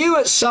 But we knew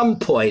at some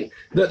point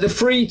that the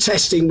free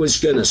testing was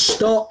going to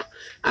stop,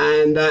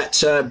 and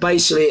that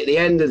basically at the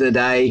end of the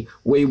day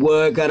we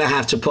were going to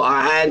have to put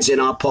our hands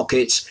in our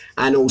pockets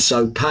and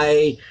also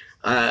pay.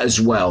 as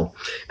well.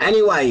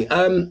 Anyway,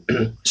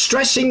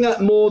 stressing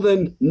that more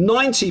than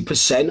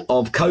 90%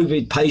 of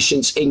COVID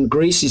patients in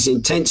Greece's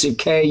intensive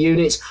care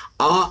units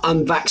are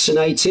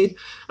unvaccinated.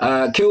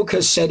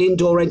 Kilka said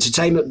indoor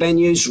entertainment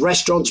venues,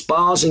 restaurants,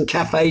 bars and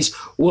cafes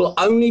will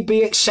only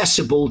be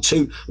accessible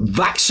to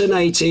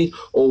vaccinated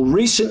or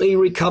recently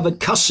recovered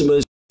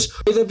customers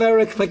with a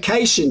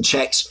verification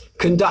checks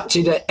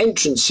conducted at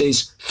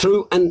entrances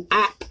through an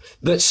app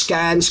that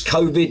scans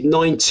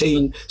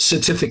COVID-19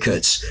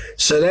 certificates.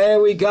 So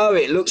there we go.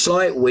 It looks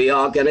like we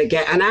are going to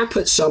get an app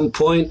at some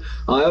point.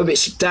 I hope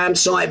it's damn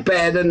sight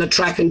better than the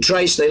track and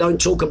trace they don't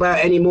talk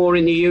about anymore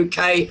in the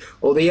UK,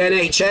 or the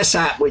NHS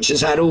app, which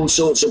has had all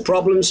sorts of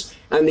problems,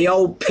 and the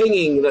old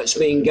pinging that's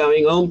been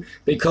going on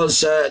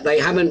because they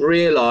haven't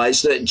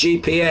realised that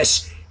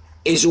GPS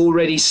is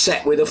already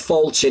set with a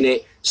fault in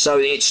it, so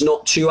it's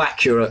not too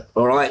accurate,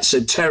 all right?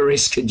 So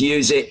terrorists could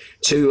use it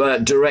to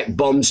direct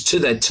bombs to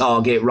their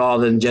target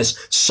rather than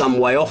just some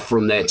way off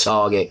from their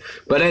target.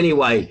 But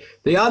anyway,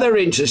 the other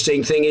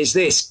interesting thing is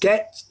this.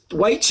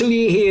 Wait till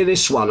you hear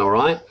this one, all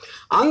right?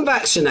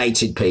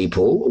 Unvaccinated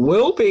people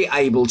will be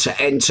able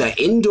to enter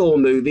indoor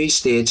movies,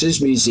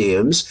 theatres,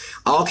 museums,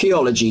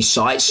 archaeology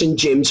sites and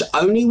gyms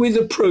only with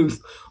the proof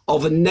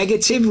of a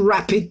negative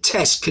rapid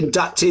test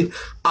conducted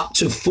up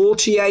to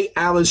 48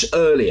 hours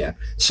earlier.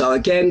 So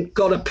again,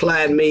 got to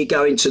plan me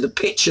going to the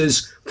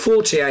pictures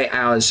 48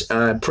 hours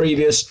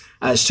previous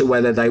as to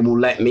whether they will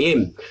let me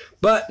in.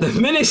 But the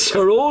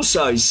minister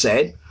also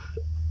said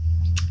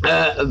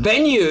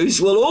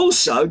venues will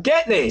also,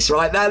 get this,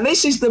 right? Now,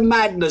 this is the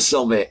madness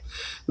of it.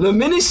 The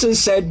minister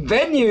said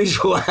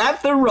venues will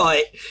have the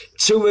right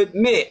to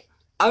admit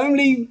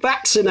only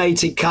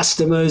vaccinated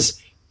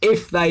customers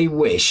if they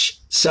wish.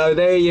 So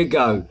there you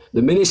go.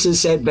 The minister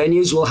said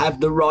venues will have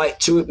the right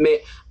to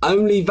admit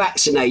only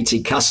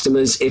vaccinated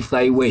customers if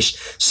they wish.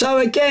 So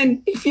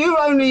again, if you're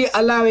only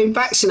allowing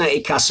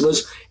vaccinated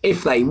customers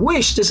if they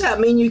wish, does that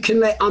mean you can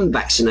let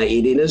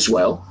unvaccinated in as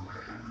well?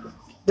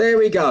 There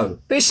we go.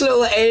 This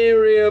little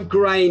area of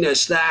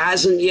greyness that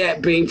hasn't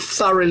yet been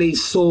thoroughly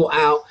thought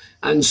out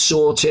and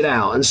sorted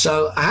out. And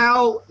so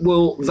how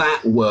will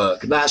that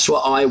work? That's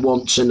what I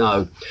want to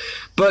know.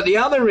 But the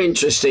other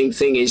interesting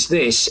thing is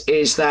this,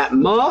 is that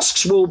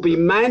masks will be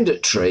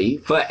mandatory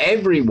for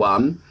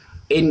everyone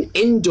in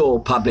indoor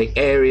public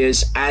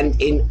areas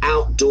and in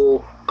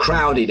outdoor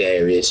crowded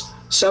areas.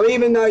 So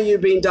even though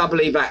you've been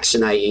doubly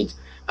vaccinated,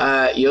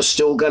 you're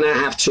still going to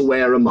have to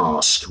wear a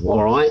mask,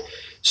 all right?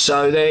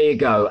 So there you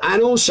go.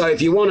 And also, if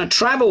you want to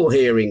travel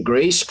here in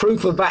Greece,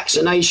 proof of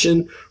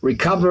vaccination,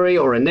 recovery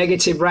or a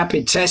negative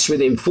rapid test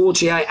within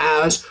 48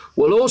 hours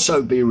will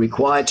also be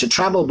required to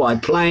travel by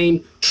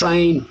plane,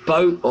 train,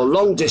 boat or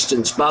long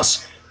distance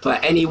bus for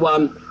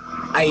anyone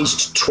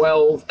aged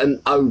 12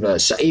 and over.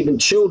 So even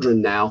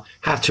children now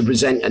have to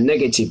present a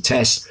negative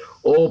test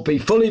or be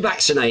fully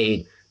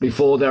vaccinated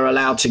before they're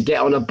allowed to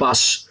get on a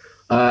bus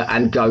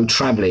and go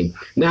travelling.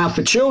 Now,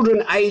 for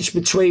children aged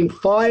between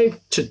 5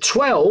 to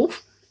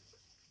 12,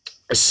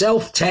 a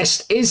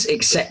self-test is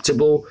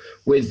acceptable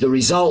with the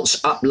results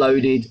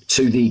uploaded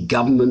to the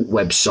government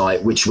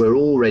website, which we're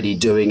already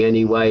doing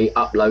anyway,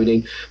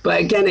 uploading. But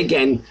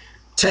again,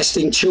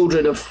 testing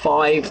children of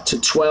 5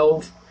 to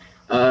 12,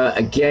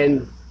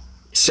 again,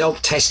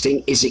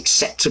 self-testing is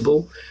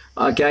acceptable.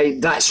 Okay,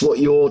 that's what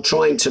you're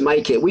trying to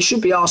make it. We should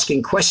be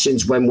asking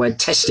questions when we're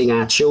testing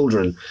our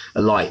children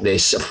like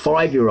this. A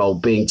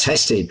 5-year-old being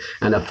tested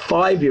and a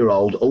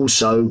 5-year-old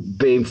also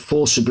being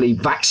forcibly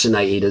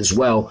vaccinated as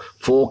well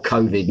for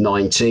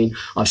COVID-19.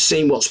 I've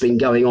seen what's been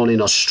going on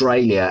in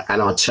Australia,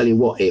 and I tell you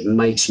what, it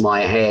makes my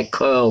hair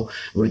curl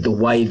with the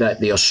way that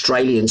the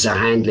Australians are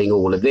handling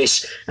all of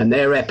this, and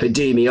their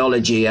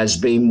epidemiology has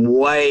been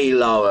way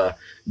lower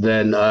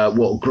than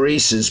what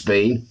Greece has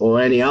been,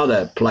 or any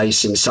other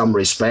place in some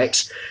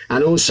respects.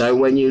 And also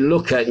when you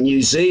look at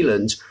New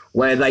Zealand,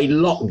 where they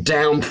locked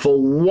down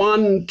for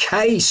one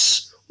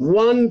case,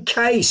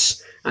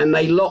 and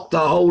they locked the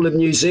whole of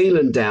New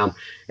Zealand down.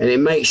 And it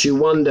makes you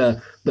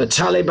wonder, the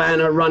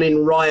Taliban are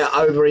running riot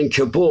over in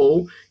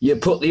Kabul. You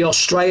put the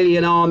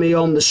Australian army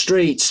on the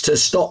streets to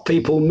stop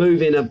people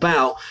moving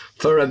about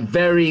for a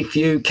very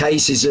few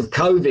cases of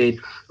COVID.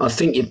 I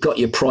think you've got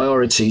your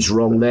priorities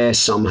wrong there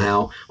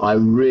somehow. I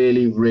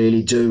really,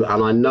 really do.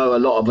 And I know a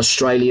lot of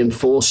Australian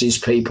forces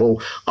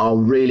people are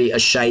really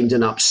ashamed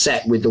and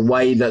upset with the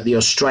way that the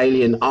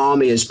Australian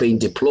army has been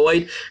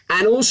deployed,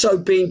 and also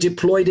being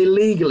deployed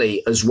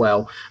illegally as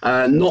well,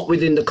 not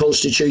within the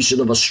Constitution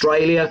of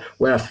Australia,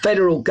 where a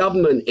federal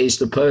government is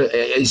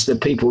the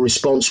people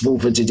responsible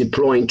for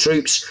deploying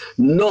troops,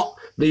 not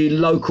the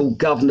local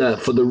governor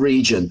for the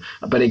region.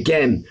 But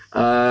again,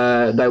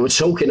 they were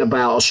talking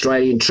about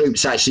Australian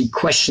troops actually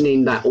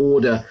questioning that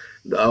order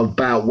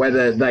about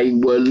whether they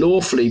were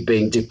lawfully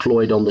being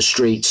deployed on the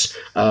streets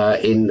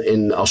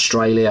in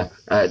Australia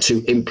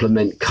to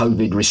implement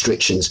COVID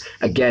restrictions.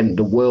 Again,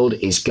 the world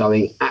is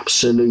going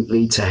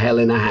absolutely to hell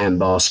in a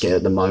handbasket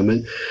at the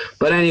moment.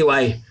 But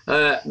anyway,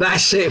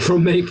 that's it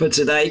from me for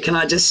today. Can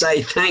I just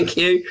say thank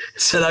you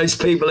to those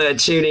people that are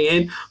tuning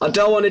in? I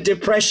don't want to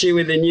depress you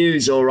with the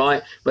news, all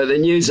right? But the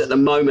news at the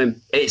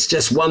moment, it's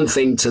just one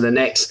thing to the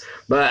next.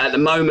 But at the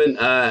moment,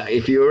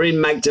 if you were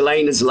in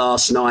Magdalena's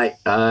last night,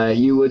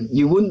 you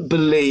wouldn't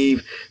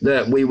believe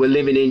that we were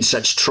living in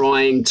such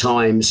trying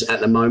times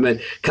at the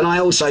moment. Can I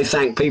also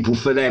thank people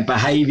for their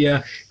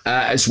behaviour,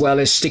 as well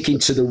as sticking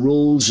to the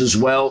rules as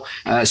well,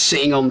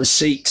 sitting on the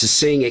seat to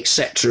sing,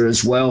 etc.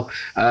 as well.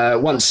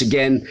 Once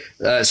again,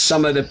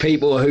 some of the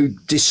people who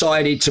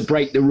decided to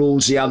break the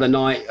rules the other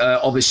night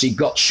obviously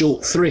got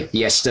short thrift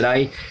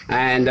yesterday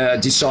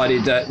and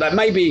decided that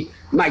maybe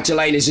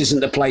Magdalena's isn't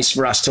the place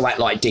for us to act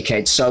like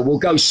dickheads, so we'll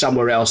go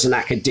somewhere else and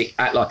act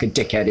like a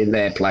dickhead in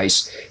their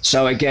place.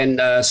 So again,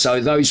 so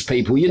those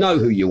people, you know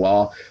who you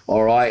are,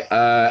 all right?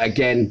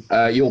 Again,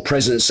 your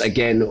presence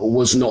again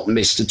was not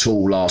missed at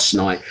all last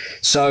night.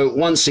 So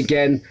once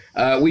again,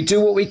 we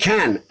do what we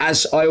can.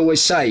 As I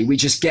always say, we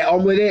just get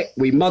on with it.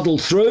 We muddle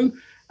through.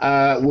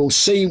 We'll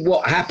see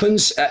what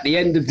happens at the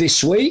end of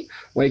this week.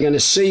 We're going to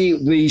see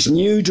these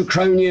new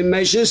draconian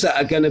measures that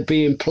are going to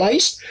be in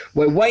place.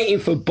 We're waiting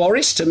for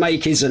Boris to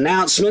make his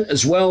announcement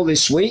as well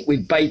this week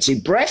with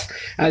bated breath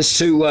as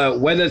to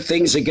whether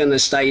things are going to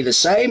stay the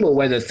same or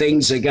whether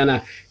things are going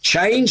to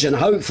change. And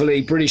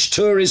hopefully British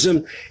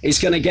tourism is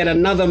going to get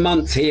another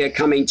month here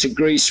coming to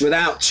Greece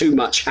without too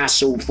much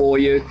hassle for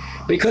you.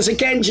 Because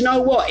again, do you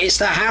know what? It's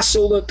the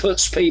hassle that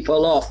puts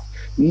people off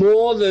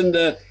more than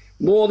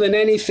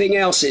anything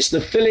else. It's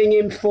the filling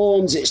in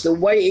forms, it's the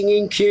waiting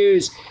in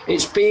queues,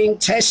 it's being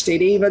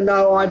tested. Even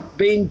though I've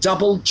been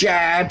double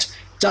jabbed,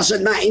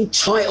 doesn't that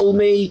entitle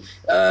me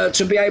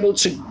to be able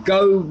to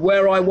go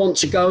where I want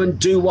to go and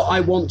do what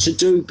I want to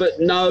do? But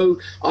no,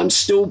 I'm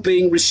still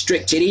being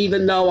restricted,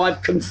 even though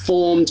I've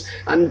conformed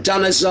and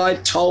done as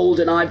I've told,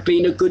 and I've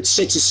been a good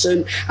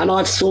citizen, and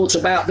I've thought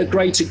about the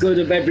greater good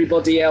of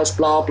everybody else,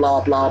 blah,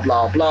 blah, blah,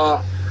 blah,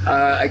 blah.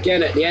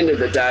 Again, at the end of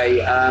the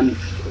day,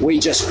 we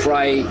just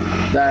pray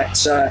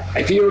that,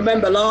 if you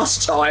remember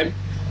last time,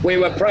 we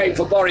were praying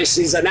for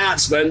Boris's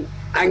announcement,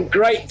 and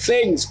great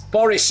things.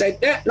 Boris said,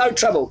 yeah, no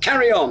trouble,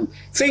 carry on.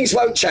 Things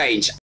won't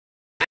change.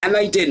 And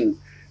they didn't.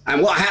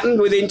 And what happened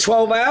within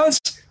 12 hours?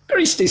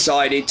 Greece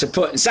decided to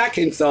put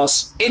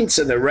Zakynthos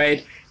into the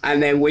red,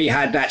 and then we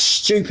had that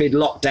stupid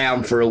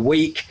lockdown for a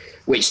week,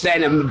 which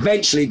then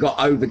eventually got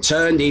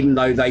overturned, even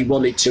though they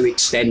wanted to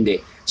extend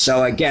it.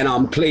 So again,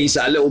 I'm pleased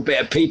that a little bit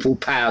of people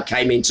power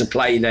came into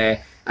play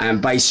there, and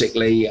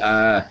basically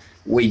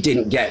we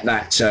didn't get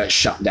that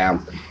shut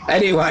down.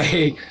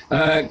 Anyway,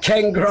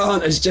 Ken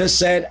Grant has just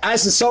said,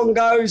 as the song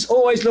goes,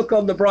 always look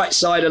on the bright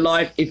side of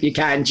life if you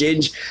can,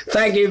 Ginge.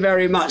 Thank you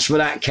very much for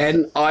that,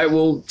 Ken. I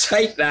will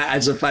take that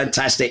as a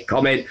fantastic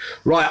comment.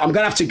 Right, I'm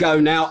going to have to go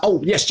now.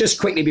 Oh, yes, just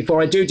quickly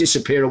before I do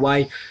disappear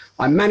away,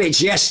 I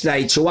managed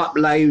yesterday to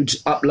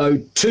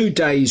upload 2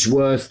 days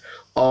worth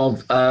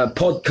of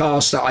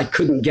podcasts that I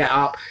couldn't get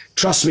up.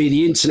 Trust me,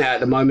 the internet at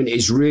the moment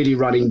is really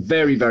running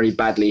very, very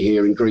badly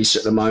here in Greece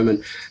at the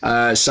moment.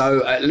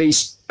 So at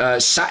least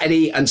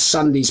Saturday and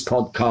Sunday's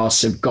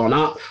podcasts have gone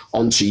up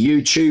onto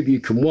YouTube. You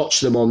can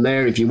watch them on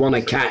there if you want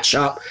to catch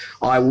up.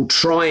 I will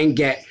try and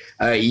get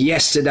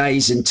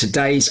yesterday's and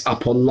today's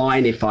up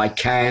online if I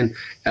can.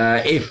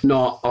 If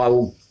not, I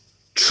will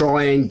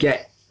try and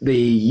get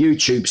the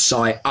YouTube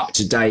site up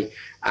to date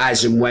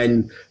as and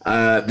when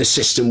the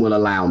system will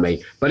allow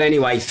me. But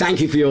anyway, thank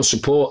you for your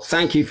support.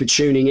 Thank you for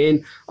tuning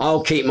in.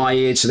 I'll keep my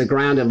ear to the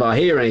ground. If I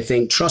hear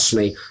anything, trust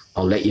me,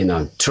 I'll let you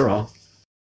know. Ta-ra.